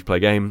because it's a free-to-play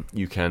game.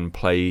 You can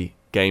play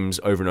games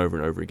over and over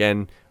and over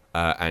again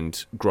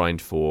and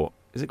grind for,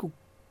 is it called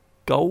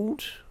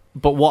gold?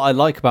 But what I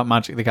like about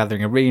Magic the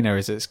Gathering Arena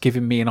is it's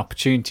giving me an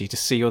opportunity to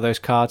see all those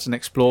cards and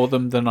explore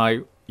them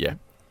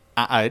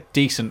at a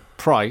decent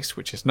price,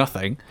 which is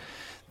nothing,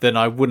 than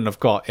I wouldn't have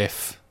got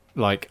if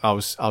like I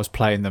was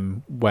playing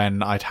them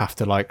when I'd have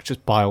to like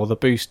just buy all the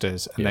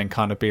boosters and then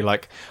kind of be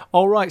like,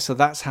 all right, so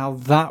that's how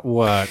that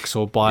works,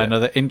 or buy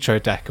another intro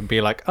deck and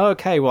be like,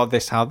 okay, well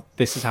this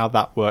is how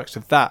that works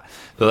with that.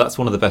 But that's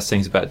one of the best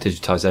things about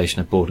digitization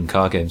of board and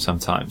card games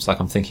sometimes. Like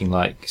I'm thinking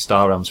like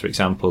Star Realms, for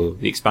example,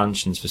 the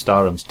expansions for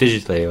Star Realms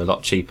digitally are a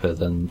lot cheaper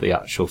than the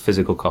actual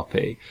physical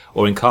copy.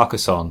 Or in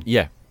Carcassonne,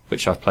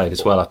 which I've played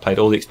as well. I've played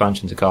all the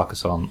expansions of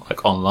Carcassonne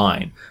like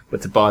online,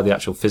 but to buy the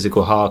actual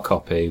physical hard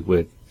copy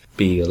would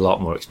be a lot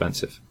more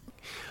expensive.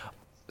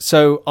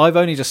 So I've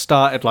only just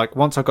started, like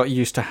once I got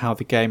used to how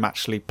the game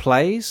actually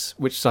plays,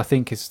 which I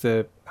think is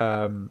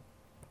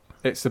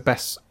it's the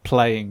best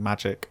playing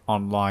Magic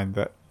online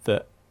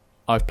that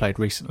I've played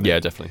recently. Yeah,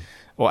 definitely.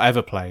 Or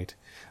ever played.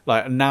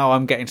 Like now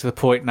I'm getting to the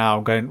point now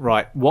I'm going,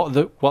 right, what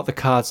the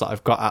cards that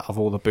I've got out of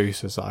all the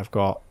boosters that I've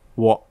got,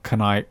 what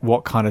kind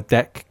of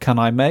deck can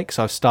I make?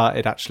 So I've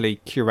started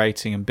actually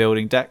curating and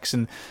building decks,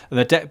 and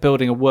the deck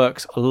building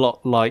works a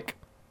lot like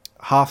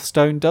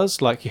Hearthstone does.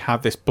 Like you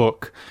have this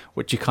book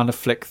which you kind of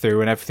flick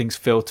through and everything's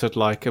filtered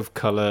like of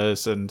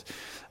colours, and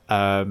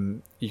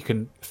you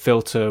can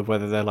filter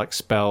whether they're like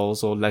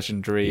spells or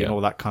legendary and all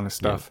that kind of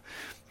stuff.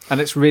 And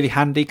it's really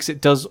handy because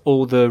it does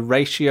all the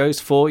ratios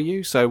for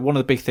you. So one of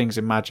the big things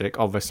in Magic,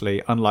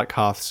 obviously, unlike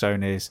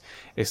Hearthstone, is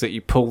that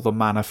you pull the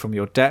mana from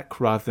your deck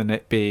rather than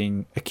it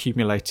being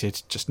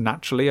accumulated just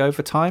naturally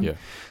over time. Yeah.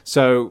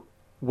 So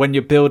when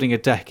you're building a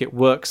deck, it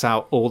works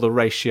out all the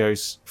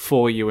ratios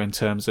for you in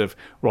terms of,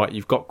 right,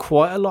 you've got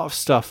quite a lot of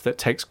stuff that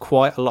takes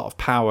quite a lot of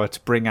power to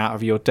bring out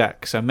of your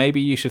deck. So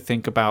maybe you should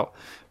think about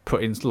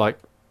putting like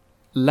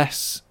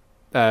less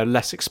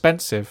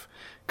expensive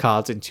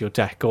cards into your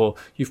deck, or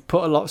you've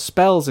put a lot of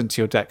spells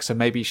into your deck, so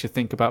maybe you should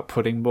think about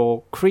putting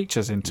more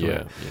creatures into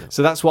it.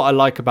 So that's what I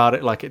like about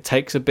it. Like it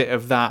takes a bit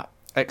of that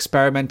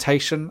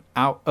experimentation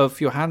out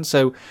of your hand.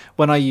 So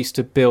when I used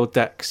to build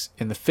decks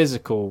in the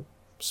physical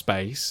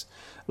space,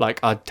 like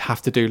I'd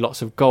have to do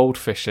lots of gold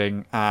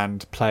fishing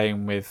and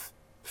playing with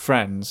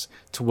friends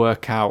to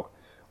work out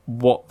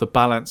what the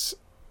balance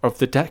of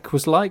the deck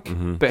was like.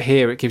 But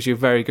here it gives you a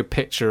very good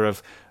picture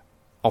of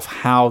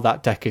how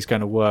that deck is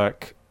going to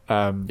work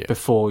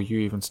before you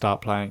even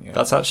start playing it.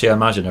 That's actually, I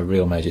imagine, a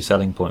real major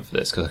selling point for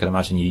this, because I can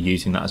imagine you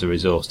using that as a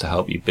resource to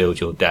help you build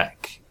your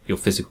deck, your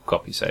physical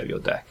copy, say, of your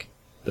deck.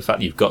 The fact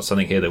that you've got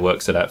something here that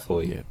works it out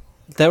for you.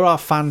 There are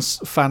fan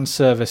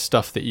service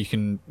stuff that you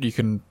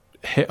can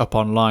hit up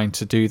online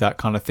to do that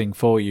kind of thing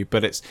for you,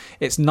 but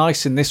it's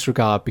nice in this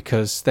regard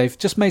because they've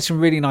just made some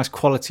really nice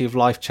quality of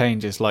life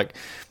changes. Like,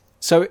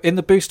 so in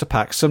the booster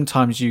pack,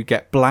 sometimes you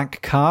get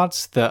blank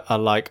cards that are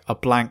like a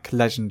blank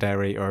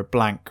legendary or a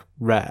blank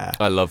rare.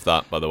 I love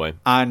that, by the way.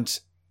 And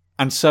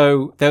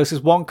so there was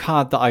this one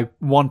card that I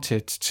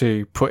wanted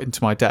to put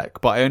into my deck,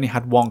 but I only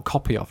had one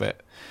copy of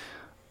it.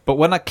 But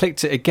when I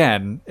clicked it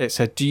again, it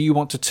said, do you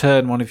want to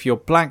turn one of your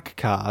blank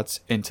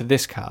cards into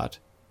this card?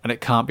 And it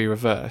can't be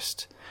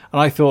reversed.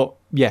 And I thought,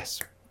 yes,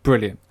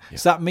 brilliant. Yeah.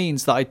 So that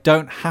means that I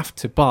don't have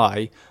to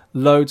buy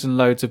loads and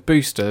loads of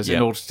boosters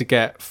in order to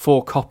get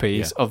 4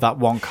 copies of that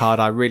one card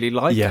I really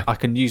like. I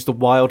can use the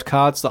wild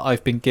cards that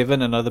I've been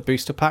given and other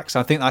booster packs.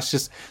 I think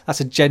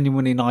that's a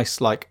genuinely nice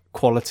like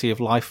quality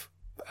of life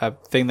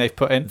thing they've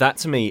put in. That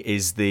to me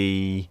is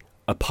a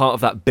part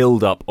of that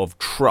build up of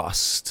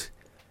trust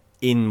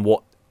in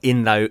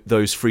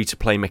those free to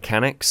play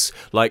mechanics.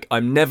 Like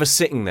I'm never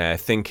sitting there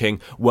thinking,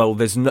 well,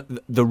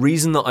 the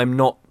reason that I'm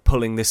not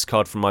pulling this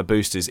card from my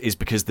boosters is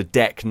because the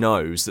deck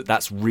knows that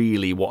that's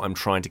really what I'm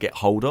trying to get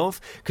hold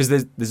of, because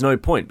there's no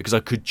point, because I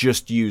could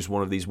just use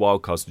one of these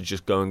wild cards to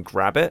just go and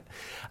grab it.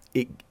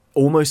 It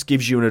almost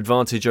gives you an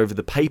advantage over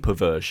the paper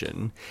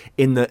version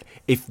in that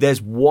if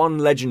there's one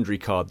legendary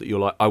card that you're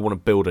like, I want to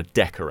build a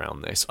deck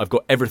around this, I've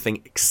got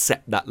everything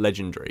except that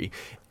legendary.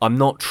 I'm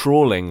not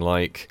trawling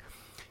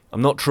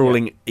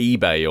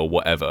eBay or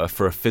whatever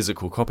for a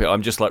physical copy.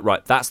 I'm just like,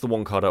 right, that's the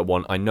one card I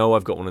want. I know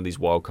I've got one of these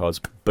wild cards.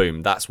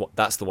 Boom, that's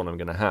the one I'm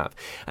going to have.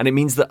 And it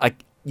means that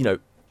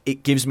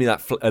it gives me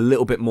that a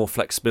little bit more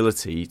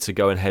flexibility to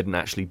go ahead and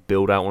actually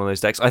build out one of those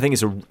decks. I think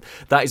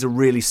that is a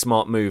really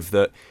smart move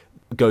that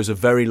goes a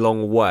very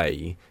long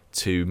way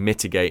to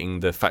mitigating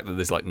the fact that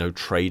there's like no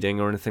trading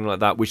or anything like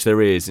that, which there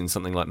is in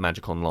something like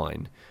Magic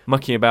Online.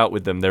 Mucking about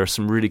with them, there are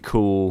some really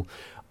cool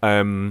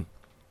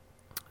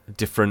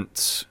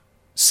different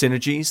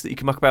synergies that you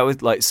can muck about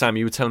with. Like Sam,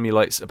 you were telling me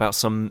like about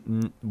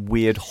some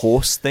weird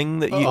horse thing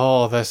that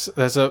you.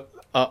 There's a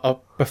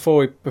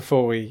before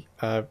we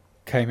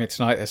came here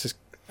tonight. There's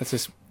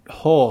this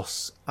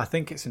horse. I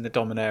think it's in the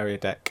Dominaria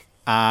deck,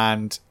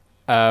 and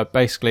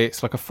basically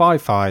it's like a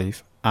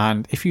 5/5.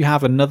 And if you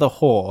have another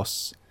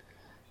horse,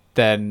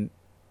 then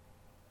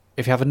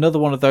if you have another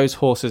one of those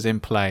horses in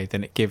play,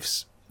 then it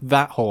gives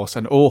that horse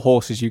and all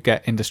horses you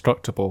get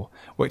indestructible,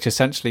 which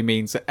essentially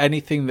means that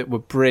anything that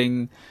would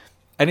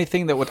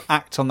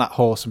act on that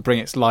horse and bring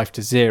its life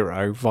to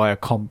 0 via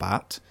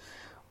combat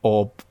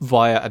or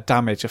via a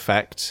damage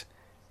effect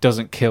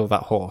doesn't kill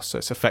that horse. So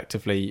it's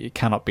effectively, it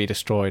cannot be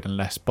destroyed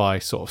unless by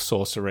sort of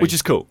sorcery. Which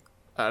is cool.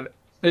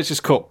 It's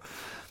just cool.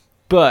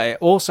 But it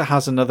also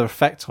has another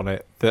effect on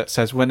it that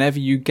says whenever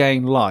you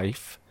gain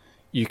life,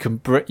 you can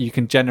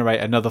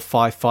generate another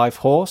 5/5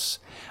 horse.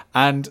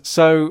 And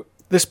so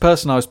this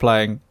person I was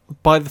playing,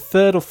 by the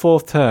 3rd or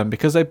 4th turn,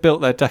 because they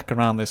built their deck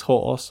around this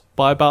horse,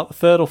 by about the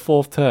 3rd or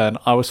 4th turn,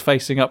 I was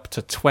facing up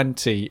to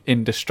 20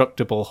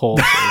 indestructible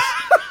horses.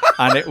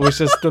 And it was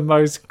just the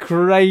most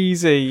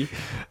crazy...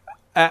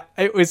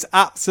 it was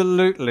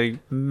absolutely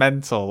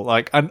mental.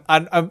 Like, and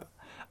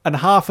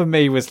half of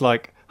me was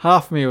like,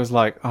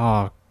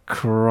 oh,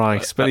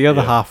 Christ. But the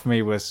other half of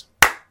me was...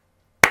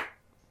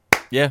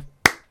 Yeah.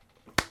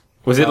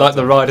 Was it like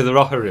the Ride of the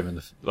Rohirrim in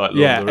the Lord of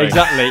the Rings?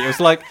 Exactly. It was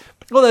like,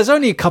 well, there's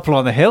only a couple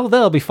on the hill.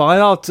 They'll be fine.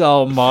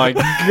 Oh my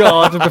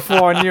God. And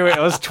before I knew it,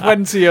 there was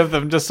 20 of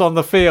them just on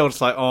the field.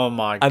 It's like, oh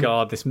my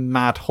God, this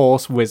mad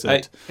horse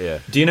wizard.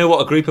 Do you know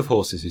what a group of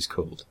horses is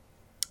called?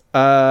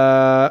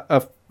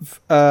 A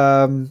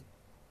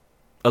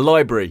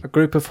library. A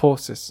group of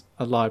horses.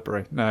 A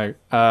library. No.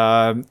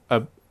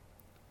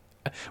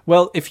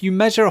 Well, if you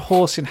measure a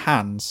horse in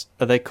hands,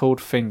 are they called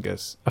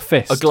fingers? A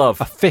fist. A glove.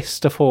 A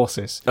fist of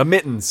horses. A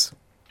mittens.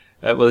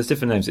 Well, there's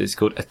different names. It's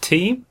called a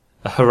team,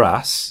 a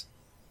harass,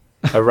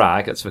 a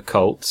rag, that's for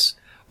colts,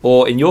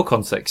 or in your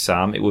context,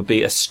 Sam, it would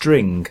be a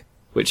string,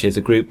 which is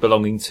a group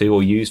belonging to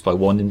or used by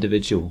one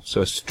individual.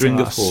 So a string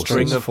of horses.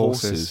 String of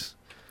horses.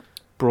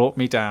 Brought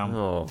me down.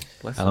 Oh,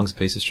 how long's a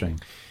piece of string?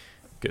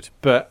 Good.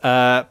 But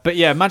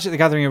yeah, Magic the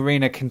Gathering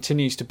Arena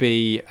continues to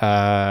be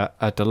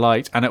a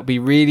delight, and it'll be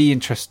really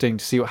interesting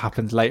to see what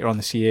happens later on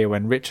this year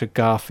when Richard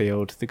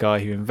Garfield, the guy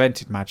who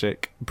invented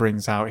Magic,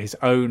 brings out his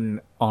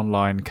own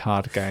online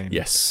card game.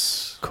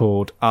 Yes.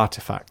 Called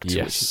Artifact,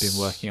 yes. which he's been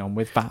working on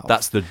with Valve.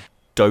 That's the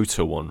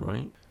Dota one,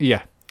 right?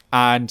 Yeah,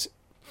 and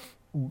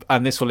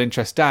this will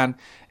interest Dan.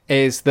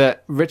 Is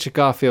that Richard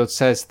Garfield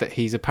says that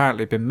he's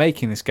apparently been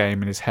making this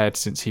game in his head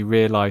since he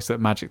realised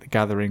that Magic the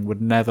Gathering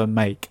would never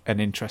make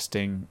an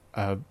interesting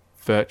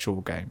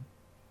virtual game.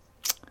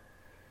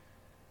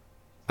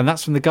 And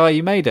that's from the guy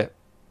who made it.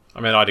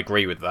 I mean, I'd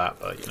agree with that,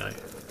 but, you know.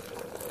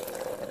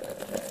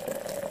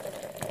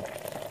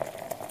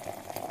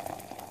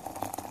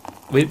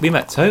 We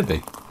met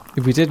Toby.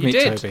 We did meet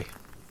did? Toby.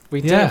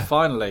 We did,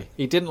 finally.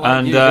 He didn't like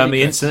and you. And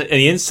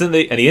he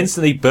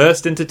instantly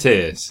burst into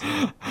tears.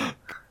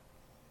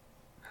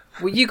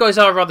 Well, you guys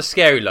are rather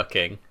scary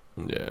looking.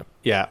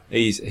 Yeah.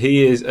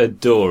 He is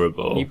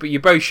adorable. You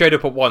both showed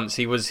up at once.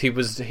 He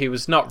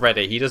was not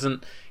ready. He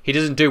doesn't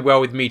do well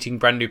with meeting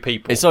brand new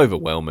people. It's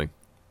overwhelming.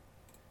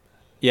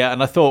 Yeah,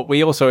 and I thought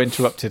we also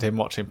interrupted him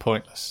watching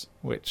Pointless,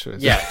 which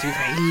was... Yeah, dude,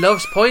 he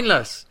loves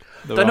Pointless.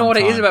 Don't know what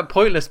it is about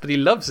Pointless, but he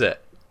loves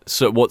it.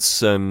 So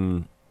what's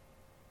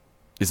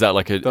is that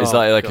like a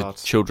a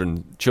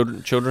children's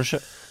show?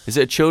 Is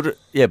it a children?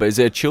 Yeah, but is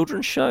it a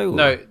children's show?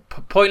 No,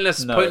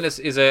 Pointless. No. Pointless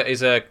is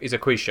a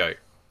quiz show.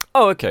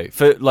 Oh, okay.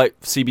 For like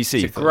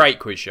CBC. It's a great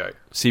quiz show.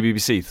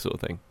 CBBC sort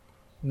of thing.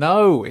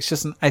 No, it's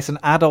an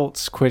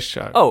adults quiz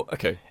show. Oh,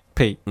 okay.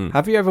 Pete,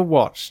 have you ever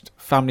watched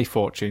Family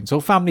Fortunes,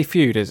 or Family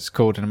Feud as it's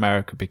called in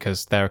America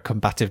because they're a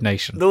combative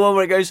nation? The one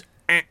where it goes...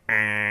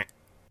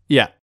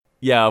 Yeah.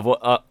 Yeah,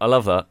 I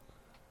love that.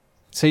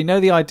 So you know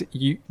the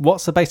idea.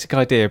 What's the basic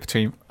idea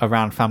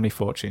around Family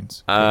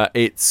Fortunes?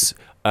 It's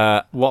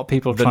what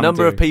people. The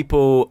number of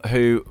people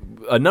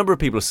a number of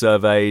people are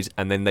surveyed,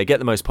 and then they get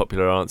the most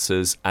popular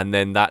answers, and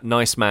then that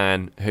nice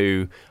man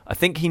who I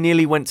think he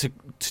nearly went to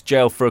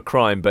jail for a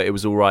crime, but it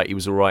was all right. He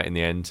was all right in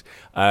the end.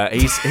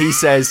 He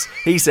says,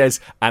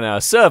 and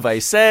our survey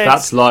says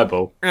that's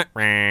libel.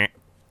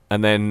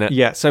 And then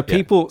so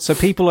people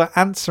are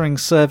answering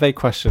survey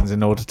questions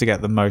in order to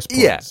get the most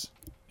points.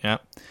 Yeah.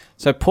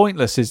 So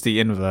Pointless is the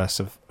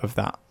inverse of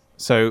that.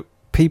 So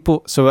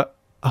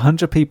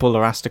 100 people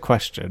are asked a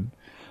question,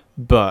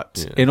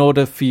 but in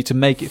order for you to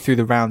make it through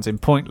the rounds in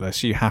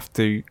Pointless, you have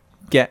to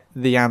get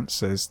the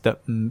answers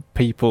that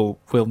people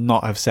will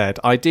not have said.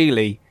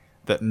 Ideally,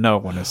 that no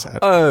one has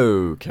said.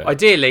 Okay.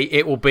 Ideally,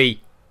 it will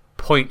be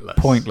pointless.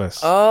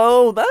 Pointless.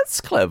 Oh, that's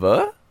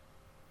clever.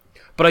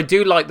 But I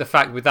do like the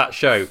fact with that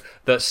show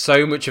that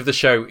so much of the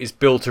show is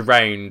built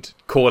around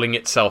calling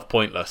itself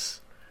pointless.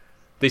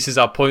 This is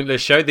our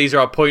pointless show. These are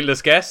our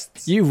pointless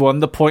guests. You won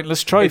the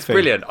pointless trophy. It's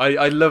brilliant.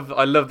 I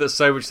love that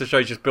so much of the show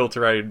is just built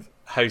around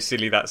how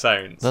silly that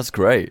sounds. That's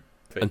great.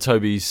 And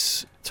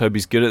Toby's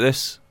good at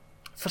this?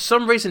 For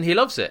some reason, he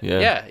loves it.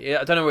 Yeah.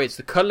 I don't know whether it's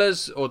the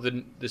colours or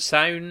the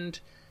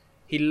sound.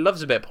 He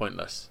loves a bit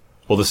pointless.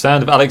 Or the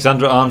sound of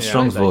Alexandra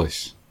Armstrong's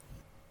voice.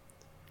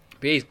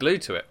 But he's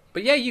glued to it.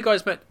 But yeah, you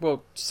guys met...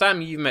 Well,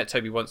 Sam, you've met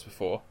Toby once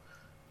before.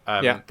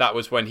 That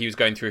was when he was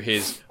going through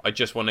his I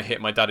just want to hit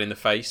my dad in the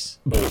face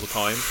all the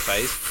time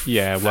phase.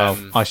 Yeah, well,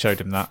 I showed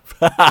him that.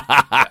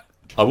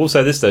 I will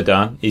say this though,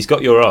 Dan. He's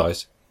got your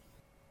eyes.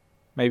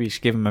 Maybe you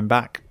should give him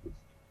back.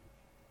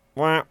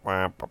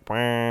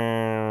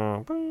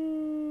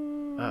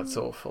 That's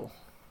awful.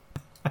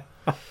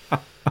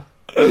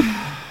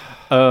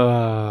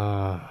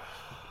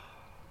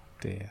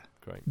 Dear.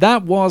 Great.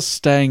 That was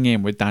Staying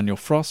In with Daniel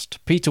Frost,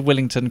 Peter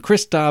Willington,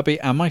 Chris Darby,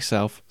 and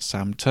myself,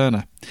 Sam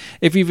Turner.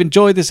 If you've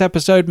enjoyed this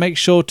episode, make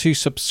sure to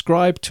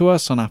subscribe to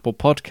us on Apple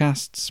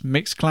Podcasts,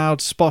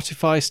 Mixcloud,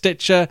 Spotify,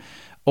 Stitcher,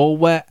 or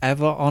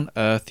wherever on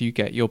earth you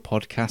get your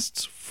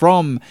podcasts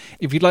from.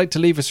 If you'd like to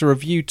leave us a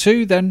review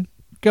too, then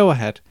go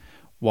ahead.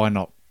 Why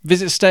not?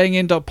 Visit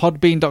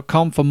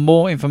stayingin.podbean.com for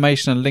more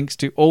information and links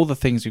to all the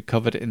things we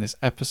covered in this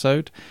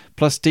episode,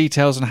 plus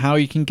details on how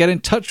you can get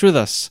in touch with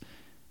us.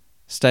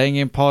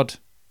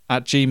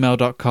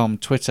 stayinginpod@gmail.com,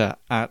 Twitter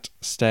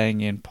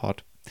 @stayinginpod.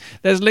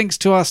 There's links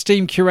to our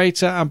Steam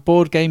Curator and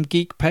Board Game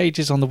Geek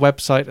pages on the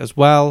website as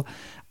well.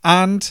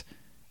 And,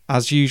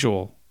 as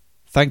usual,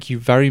 thank you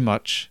very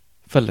much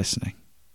for listening.